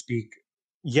supposed to speak,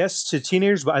 yes, to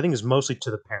teenagers, but I think it's mostly to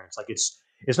the parents. Like it's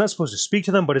not supposed to speak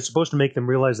to them, but it's supposed to make them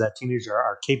realize that teenagers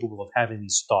are capable of having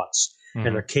these thoughts,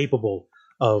 and they're capable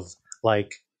of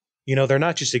like, they're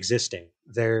not just existing.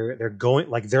 They're going,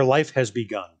 like, their life has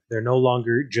begun. They're no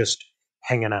longer just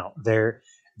hanging out. They're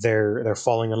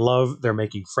falling in love. They're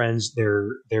making friends.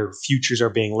 Their futures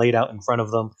are being laid out in front of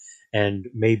them. And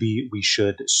maybe we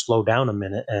should slow down a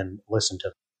minute and listen to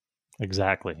them.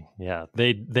 Exactly. Yeah.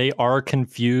 They are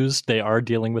confused. They are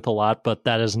dealing with a lot, but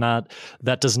that does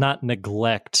not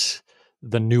neglect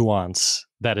the nuance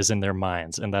that is in their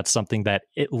minds. And that's something that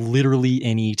literally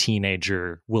any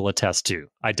teenager will attest to.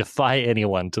 I defy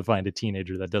anyone to find a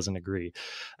teenager that doesn't agree.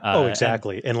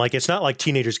 Exactly. And like, it's not like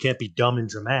teenagers can't be dumb and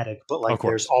dramatic, but like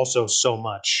there's also so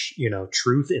much,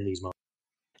 truth in these moments.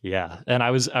 Yeah. And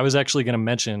I was actually going to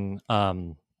mention,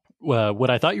 what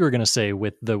I thought you were going to say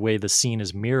with the way the scene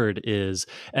is mirrored is,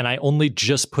 and I only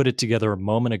just put it together a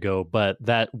moment ago, but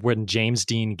that when James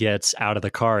Dean gets out of the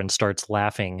car and starts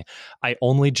laughing, I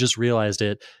only just realized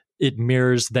it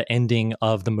mirrors the ending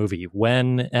of the movie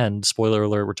and spoiler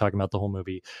alert, we're talking about the whole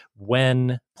movie,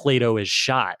 when Plato is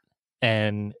shot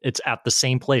and it's at the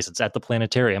same place, it's at the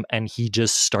planetarium, and he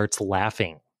just starts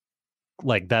laughing.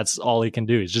 Like that's all he can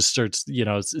do. He just starts,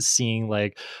 seeing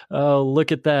like, oh,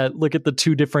 look at that. Look at the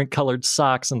two different colored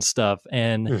socks and stuff.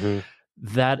 And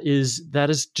that is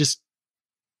just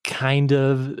kind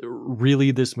of really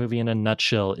this movie in a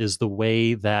nutshell, is the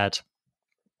way that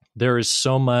there is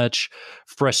so much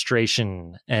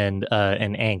frustration and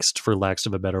angst, for lack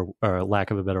of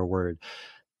a better word,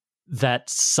 that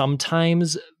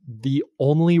sometimes the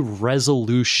only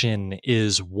resolution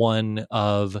is one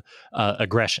of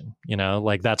aggression.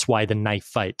 Like that's why the knife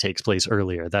fight takes place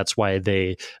earlier. That's why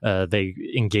they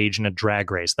engage in a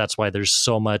drag race. That's why there's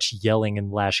so much yelling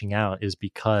and lashing out, is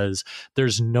because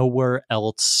there's nowhere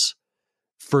else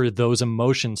for those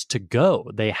emotions to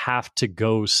go. They have to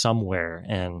go somewhere.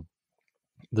 And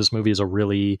this movie is a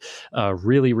really,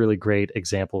 really great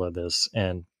example of this.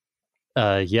 And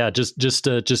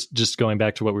just going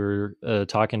back to what we were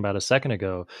talking about a second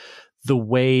ago, the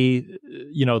way,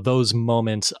 those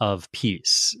moments of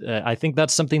peace, I think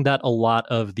that's something that a lot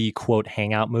of the quote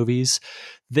hangout movies,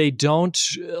 they don't,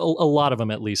 a lot of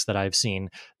them at least that I've seen,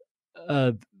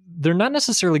 they're not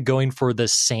necessarily going for the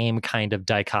same kind of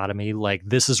dichotomy, like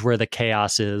this is where the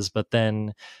chaos is, but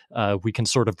then we can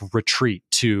sort of retreat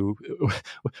to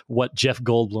what Jeff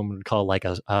Goldblum would call like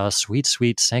a sweet,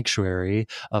 sweet sanctuary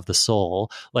of the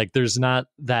soul. Like there's not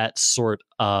that sort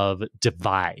of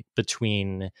divide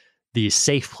between the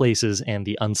safe places and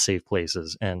the unsafe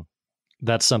places. And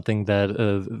that's something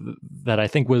that I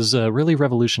think was really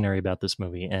revolutionary about this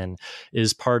movie, and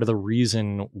is part of the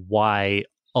reason why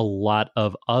a lot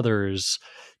of others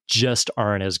just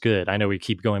aren't as good. I know we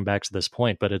keep going back to this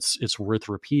point, but it's worth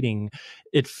repeating.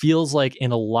 It feels like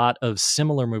in a lot of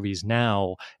similar movies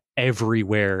now,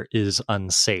 everywhere is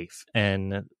unsafe,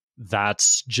 and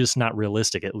that's just not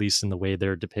realistic, at least in the way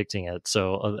they're depicting it.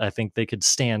 So I think they could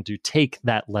stand to take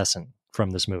that lesson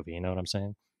from this movie. You know what I'm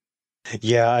saying?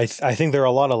 Yeah, I think there are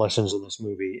a lot of lessons in this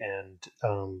movie, and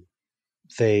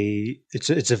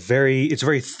it's a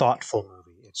very thoughtful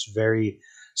movie. It's very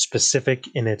specific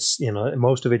in its,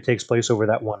 most of it takes place over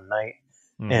that one night.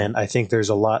 And I think there's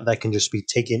a lot that can just be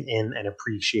taken in and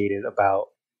appreciated about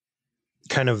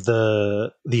kind of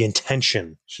the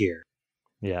intention here.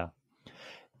 Yeah.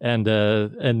 And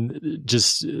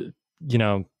just,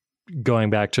 going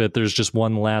back to it, there's just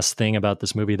one last thing about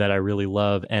this movie that I really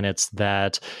love, and it's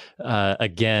that,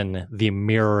 again, the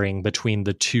mirroring between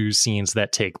the two scenes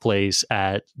that take place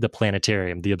at the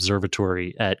planetarium, the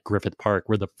observatory at Griffith Park,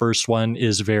 where the first one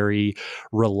is very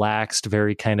relaxed,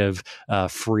 very kind of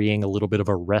freeing, a little bit of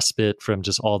a respite from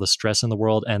just all the stress in the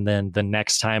world. And then the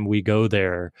next time we go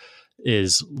there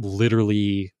is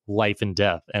literally life and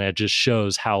death. And it just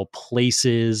shows how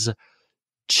places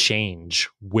change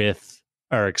with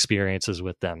our experiences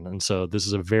with them. And so this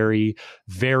is a very,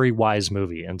 very wise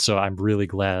movie. And so I'm really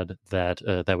glad that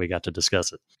that we got to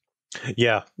discuss it.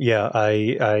 Yeah.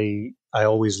 I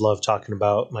always love talking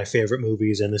about my favorite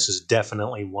movies, and this is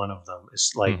definitely one of them.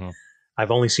 It's like,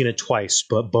 I've only seen it twice,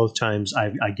 but both times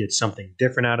I get something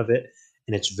different out of it.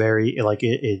 And it's very,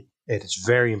 it's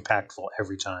very impactful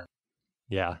every time.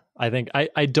 Yeah,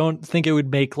 I don't think it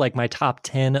would make like my top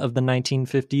 10 of the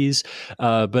 1950s,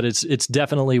 but it's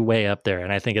definitely way up there.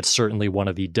 And I think it's certainly one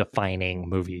of the defining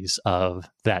movies of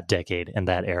that decade and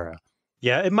that era.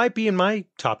 Yeah, it might be in my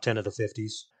top 10 of the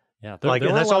 50s. Yeah,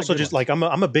 and that's also just like, I'm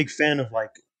a big fan of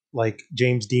like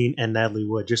James Dean and Natalie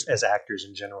Wood, just as actors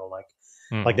in general.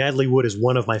 Like Natalie Wood is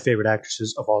one of my favorite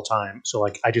actresses of all time. So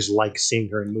like, I just like seeing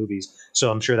her in movies.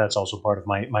 So I'm sure that's also part of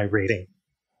my rating.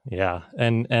 Yeah.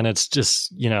 And it's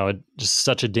just, just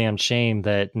such a damn shame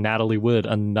that Natalie Wood,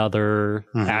 another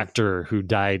actor who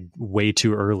died way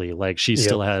too early. Like she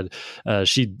still had,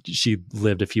 she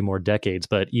lived a few more decades,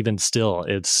 but even still,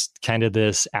 it's kind of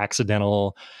this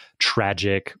accidental,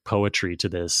 tragic poetry to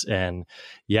this. And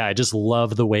yeah, I just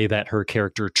love the way that her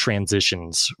character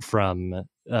transitions from,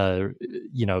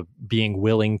 being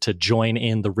willing to join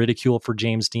in the ridicule for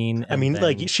James Dean. I mean,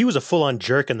 like she was a full on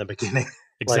jerk in the beginning.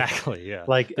 Exactly. Yeah.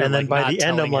 And then by the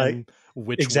end, I'm like,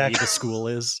 which way the school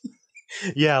is.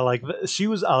 Yeah. Like she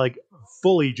was like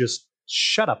fully just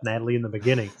shut up, Natalie, in the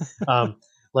beginning.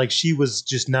 Like she was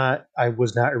just not. I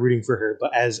was not rooting for her.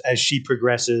 But as she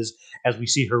progresses, as we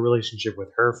see her relationship with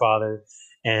her father,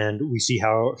 and we see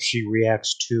how she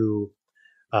reacts to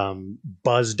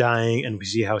Buzz dying, and we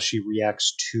see how she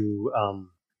reacts to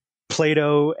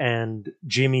Plato and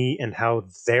Jimmy, and how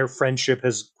their friendship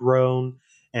has grown.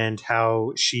 And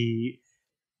how she,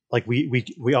 like we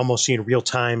almost see in real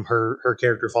time her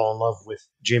character fall in love with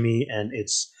Jimmy, and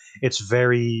it's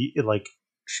very like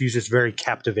she's just very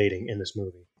captivating in this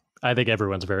movie. I think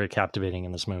everyone's very captivating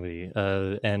in this movie,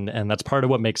 and that's part of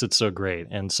what makes it so great.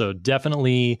 And so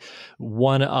definitely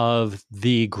one of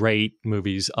the great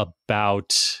movies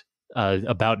about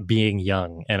being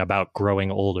young and about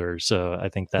growing older. So I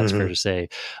think that's fair to say.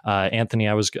 Anthony,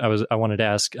 I wanted to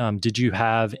ask, did you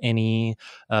have any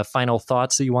final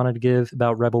thoughts that you wanted to give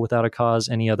about Rebel Without a Cause?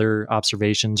 Any other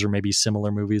observations or maybe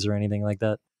similar movies or anything like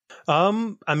that?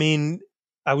 I mean,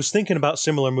 I was thinking about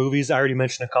similar movies. I already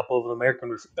mentioned a couple of them: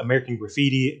 American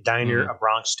Graffiti, Diner, A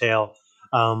Bronx Tale.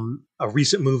 A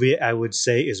recent movie I would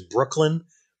say is Brooklyn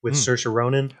with Saoirse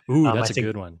Ronan. Ooh, that's a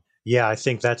good one. Yeah, I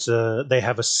think they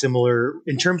have a similar,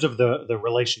 in terms of the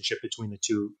relationship between the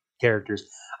two characters.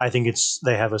 I think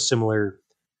they have a similar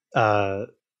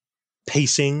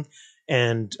pacing,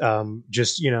 and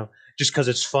just because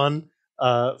it's fun.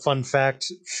 Fun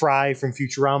fact: Fry from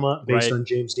Futurama, based on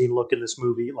James Dean look in this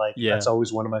movie. That's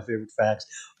always one of my favorite facts.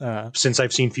 Since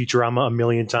I've seen Futurama a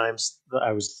million times,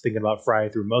 I was thinking about Fry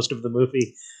through most of the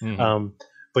movie.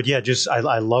 But yeah, just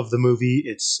I love the movie.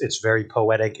 It's very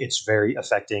poetic. It's very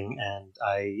affecting, and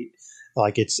I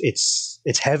like it's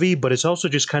heavy, but it's also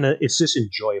just it's just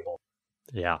enjoyable.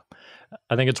 Yeah,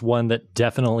 I think it's one that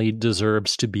definitely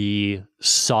deserves to be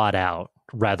sought out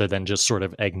rather than just sort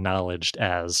of acknowledged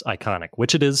as iconic,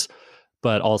 which it is,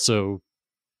 but also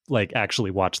like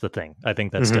actually watch The Thing. I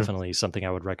think that's definitely something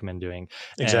I would recommend doing.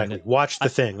 Exactly. And watch The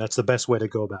Thing. That's the best way to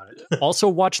go about it. Also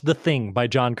watch The Thing by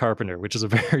John Carpenter, which is a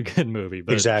very good movie.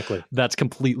 But exactly. That's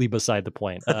completely beside the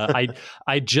point.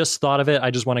 I just thought of it.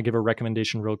 I just want to give a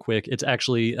recommendation real quick. It's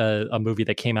actually a movie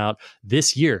that came out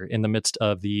this year in the midst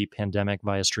of the pandemic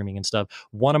via streaming and stuff.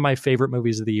 One of my favorite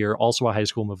movies of the year, also a high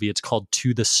school movie. It's called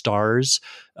To the Stars,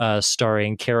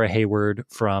 starring Kara Hayward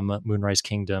from Moonrise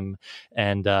Kingdom.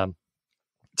 And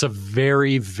it's a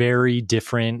very, very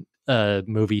different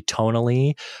movie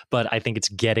tonally, but I think it's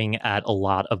getting at a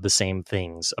lot of the same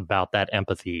things about that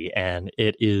empathy, and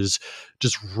it is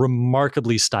just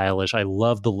remarkably stylish. I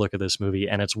love the look of this movie,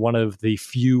 and it's one of the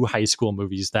few high school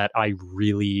movies that I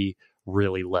really,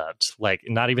 really loved. Like,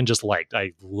 not even just liked,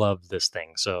 I loved this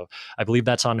thing. So I believe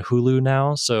that's on Hulu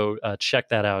now. So check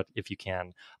that out if you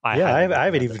can. I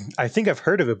haven't even, I think I've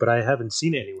heard of it, but I haven't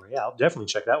seen it anywhere. Yeah, I'll definitely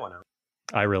check that one out.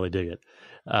 I really dig it.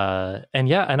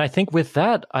 And I think with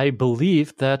that, I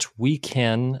believe that we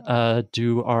can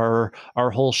do our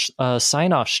whole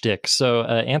sign-off shtick. So,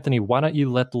 Anthony, why don't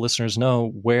you let the listeners know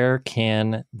where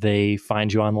can they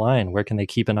find you online? Where can they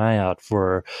keep an eye out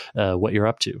for what you're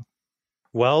up to?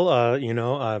 Well, I'm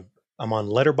on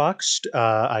Letterboxd.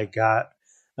 I got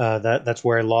that's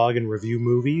where I log and review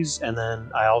movies, and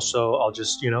then I'll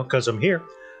just because I'm here.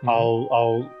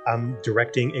 I'm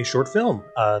directing a short film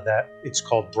that it's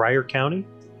called Briar County,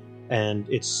 and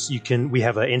we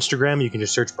have an Instagram. You can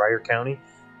just search Briar County,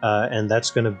 and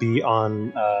that's going to be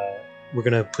on. We're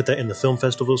going to put that in the film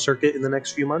festival circuit in the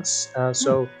next few months.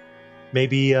 So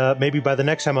maybe by the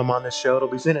next time I'm on this show, it'll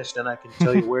be finished, and I can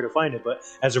tell you where to find it. But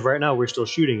as of right now, we're still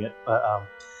shooting it. But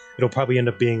it'll probably end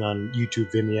up being on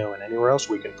YouTube, Vimeo, and anywhere else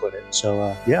we can put it.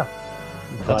 So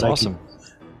that's awesome.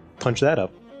 Punch that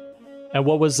up. And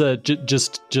what was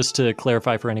just to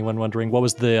clarify for anyone wondering, what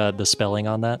was the spelling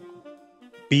on that?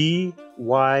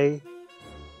 B-Y.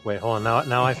 Wait, hold on.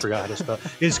 Now I forgot how to spell.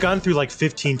 It's gone through like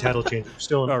 15 title changes. We're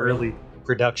still in early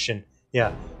production.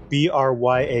 Yeah,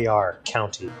 B-R-Y-A-R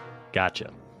County.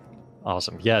 Gotcha.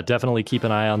 Awesome. Yeah, definitely keep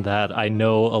an eye on that. I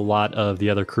know a lot of the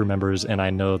other crew members, and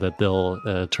I know that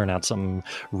they'll turn out something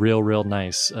real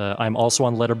nice. I'm also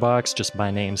on Letterboxd, just my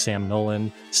name, Sam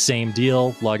Nolan. Same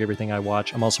deal, log everything I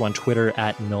watch. I'm also on Twitter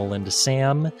at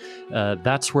NolandSam.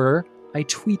 That's where I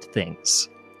tweet things,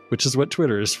 which is what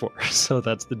Twitter is for. So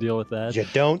that's the deal with that. You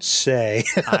don't say.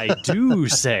 I do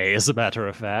say, as a matter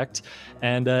of fact.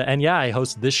 And I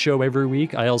host this show every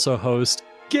week. I also host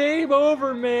Game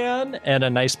Over, Man, and a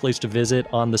nice place to visit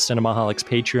on the Cinemaholics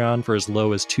Patreon for as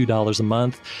low as $2 a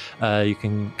month. You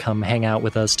can come hang out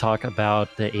with us, talk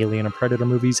about the Alien and Predator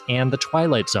movies and The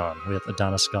Twilight Zone with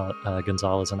Adonis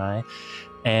Gonzalez and I.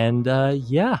 And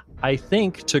I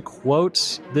think, to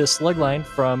quote this slugline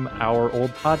from our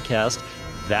old podcast,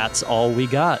 that's all we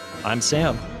got. I'm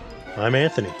Sam. I'm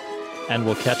Anthony. And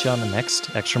we'll catch you on the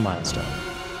next Extra Milestone.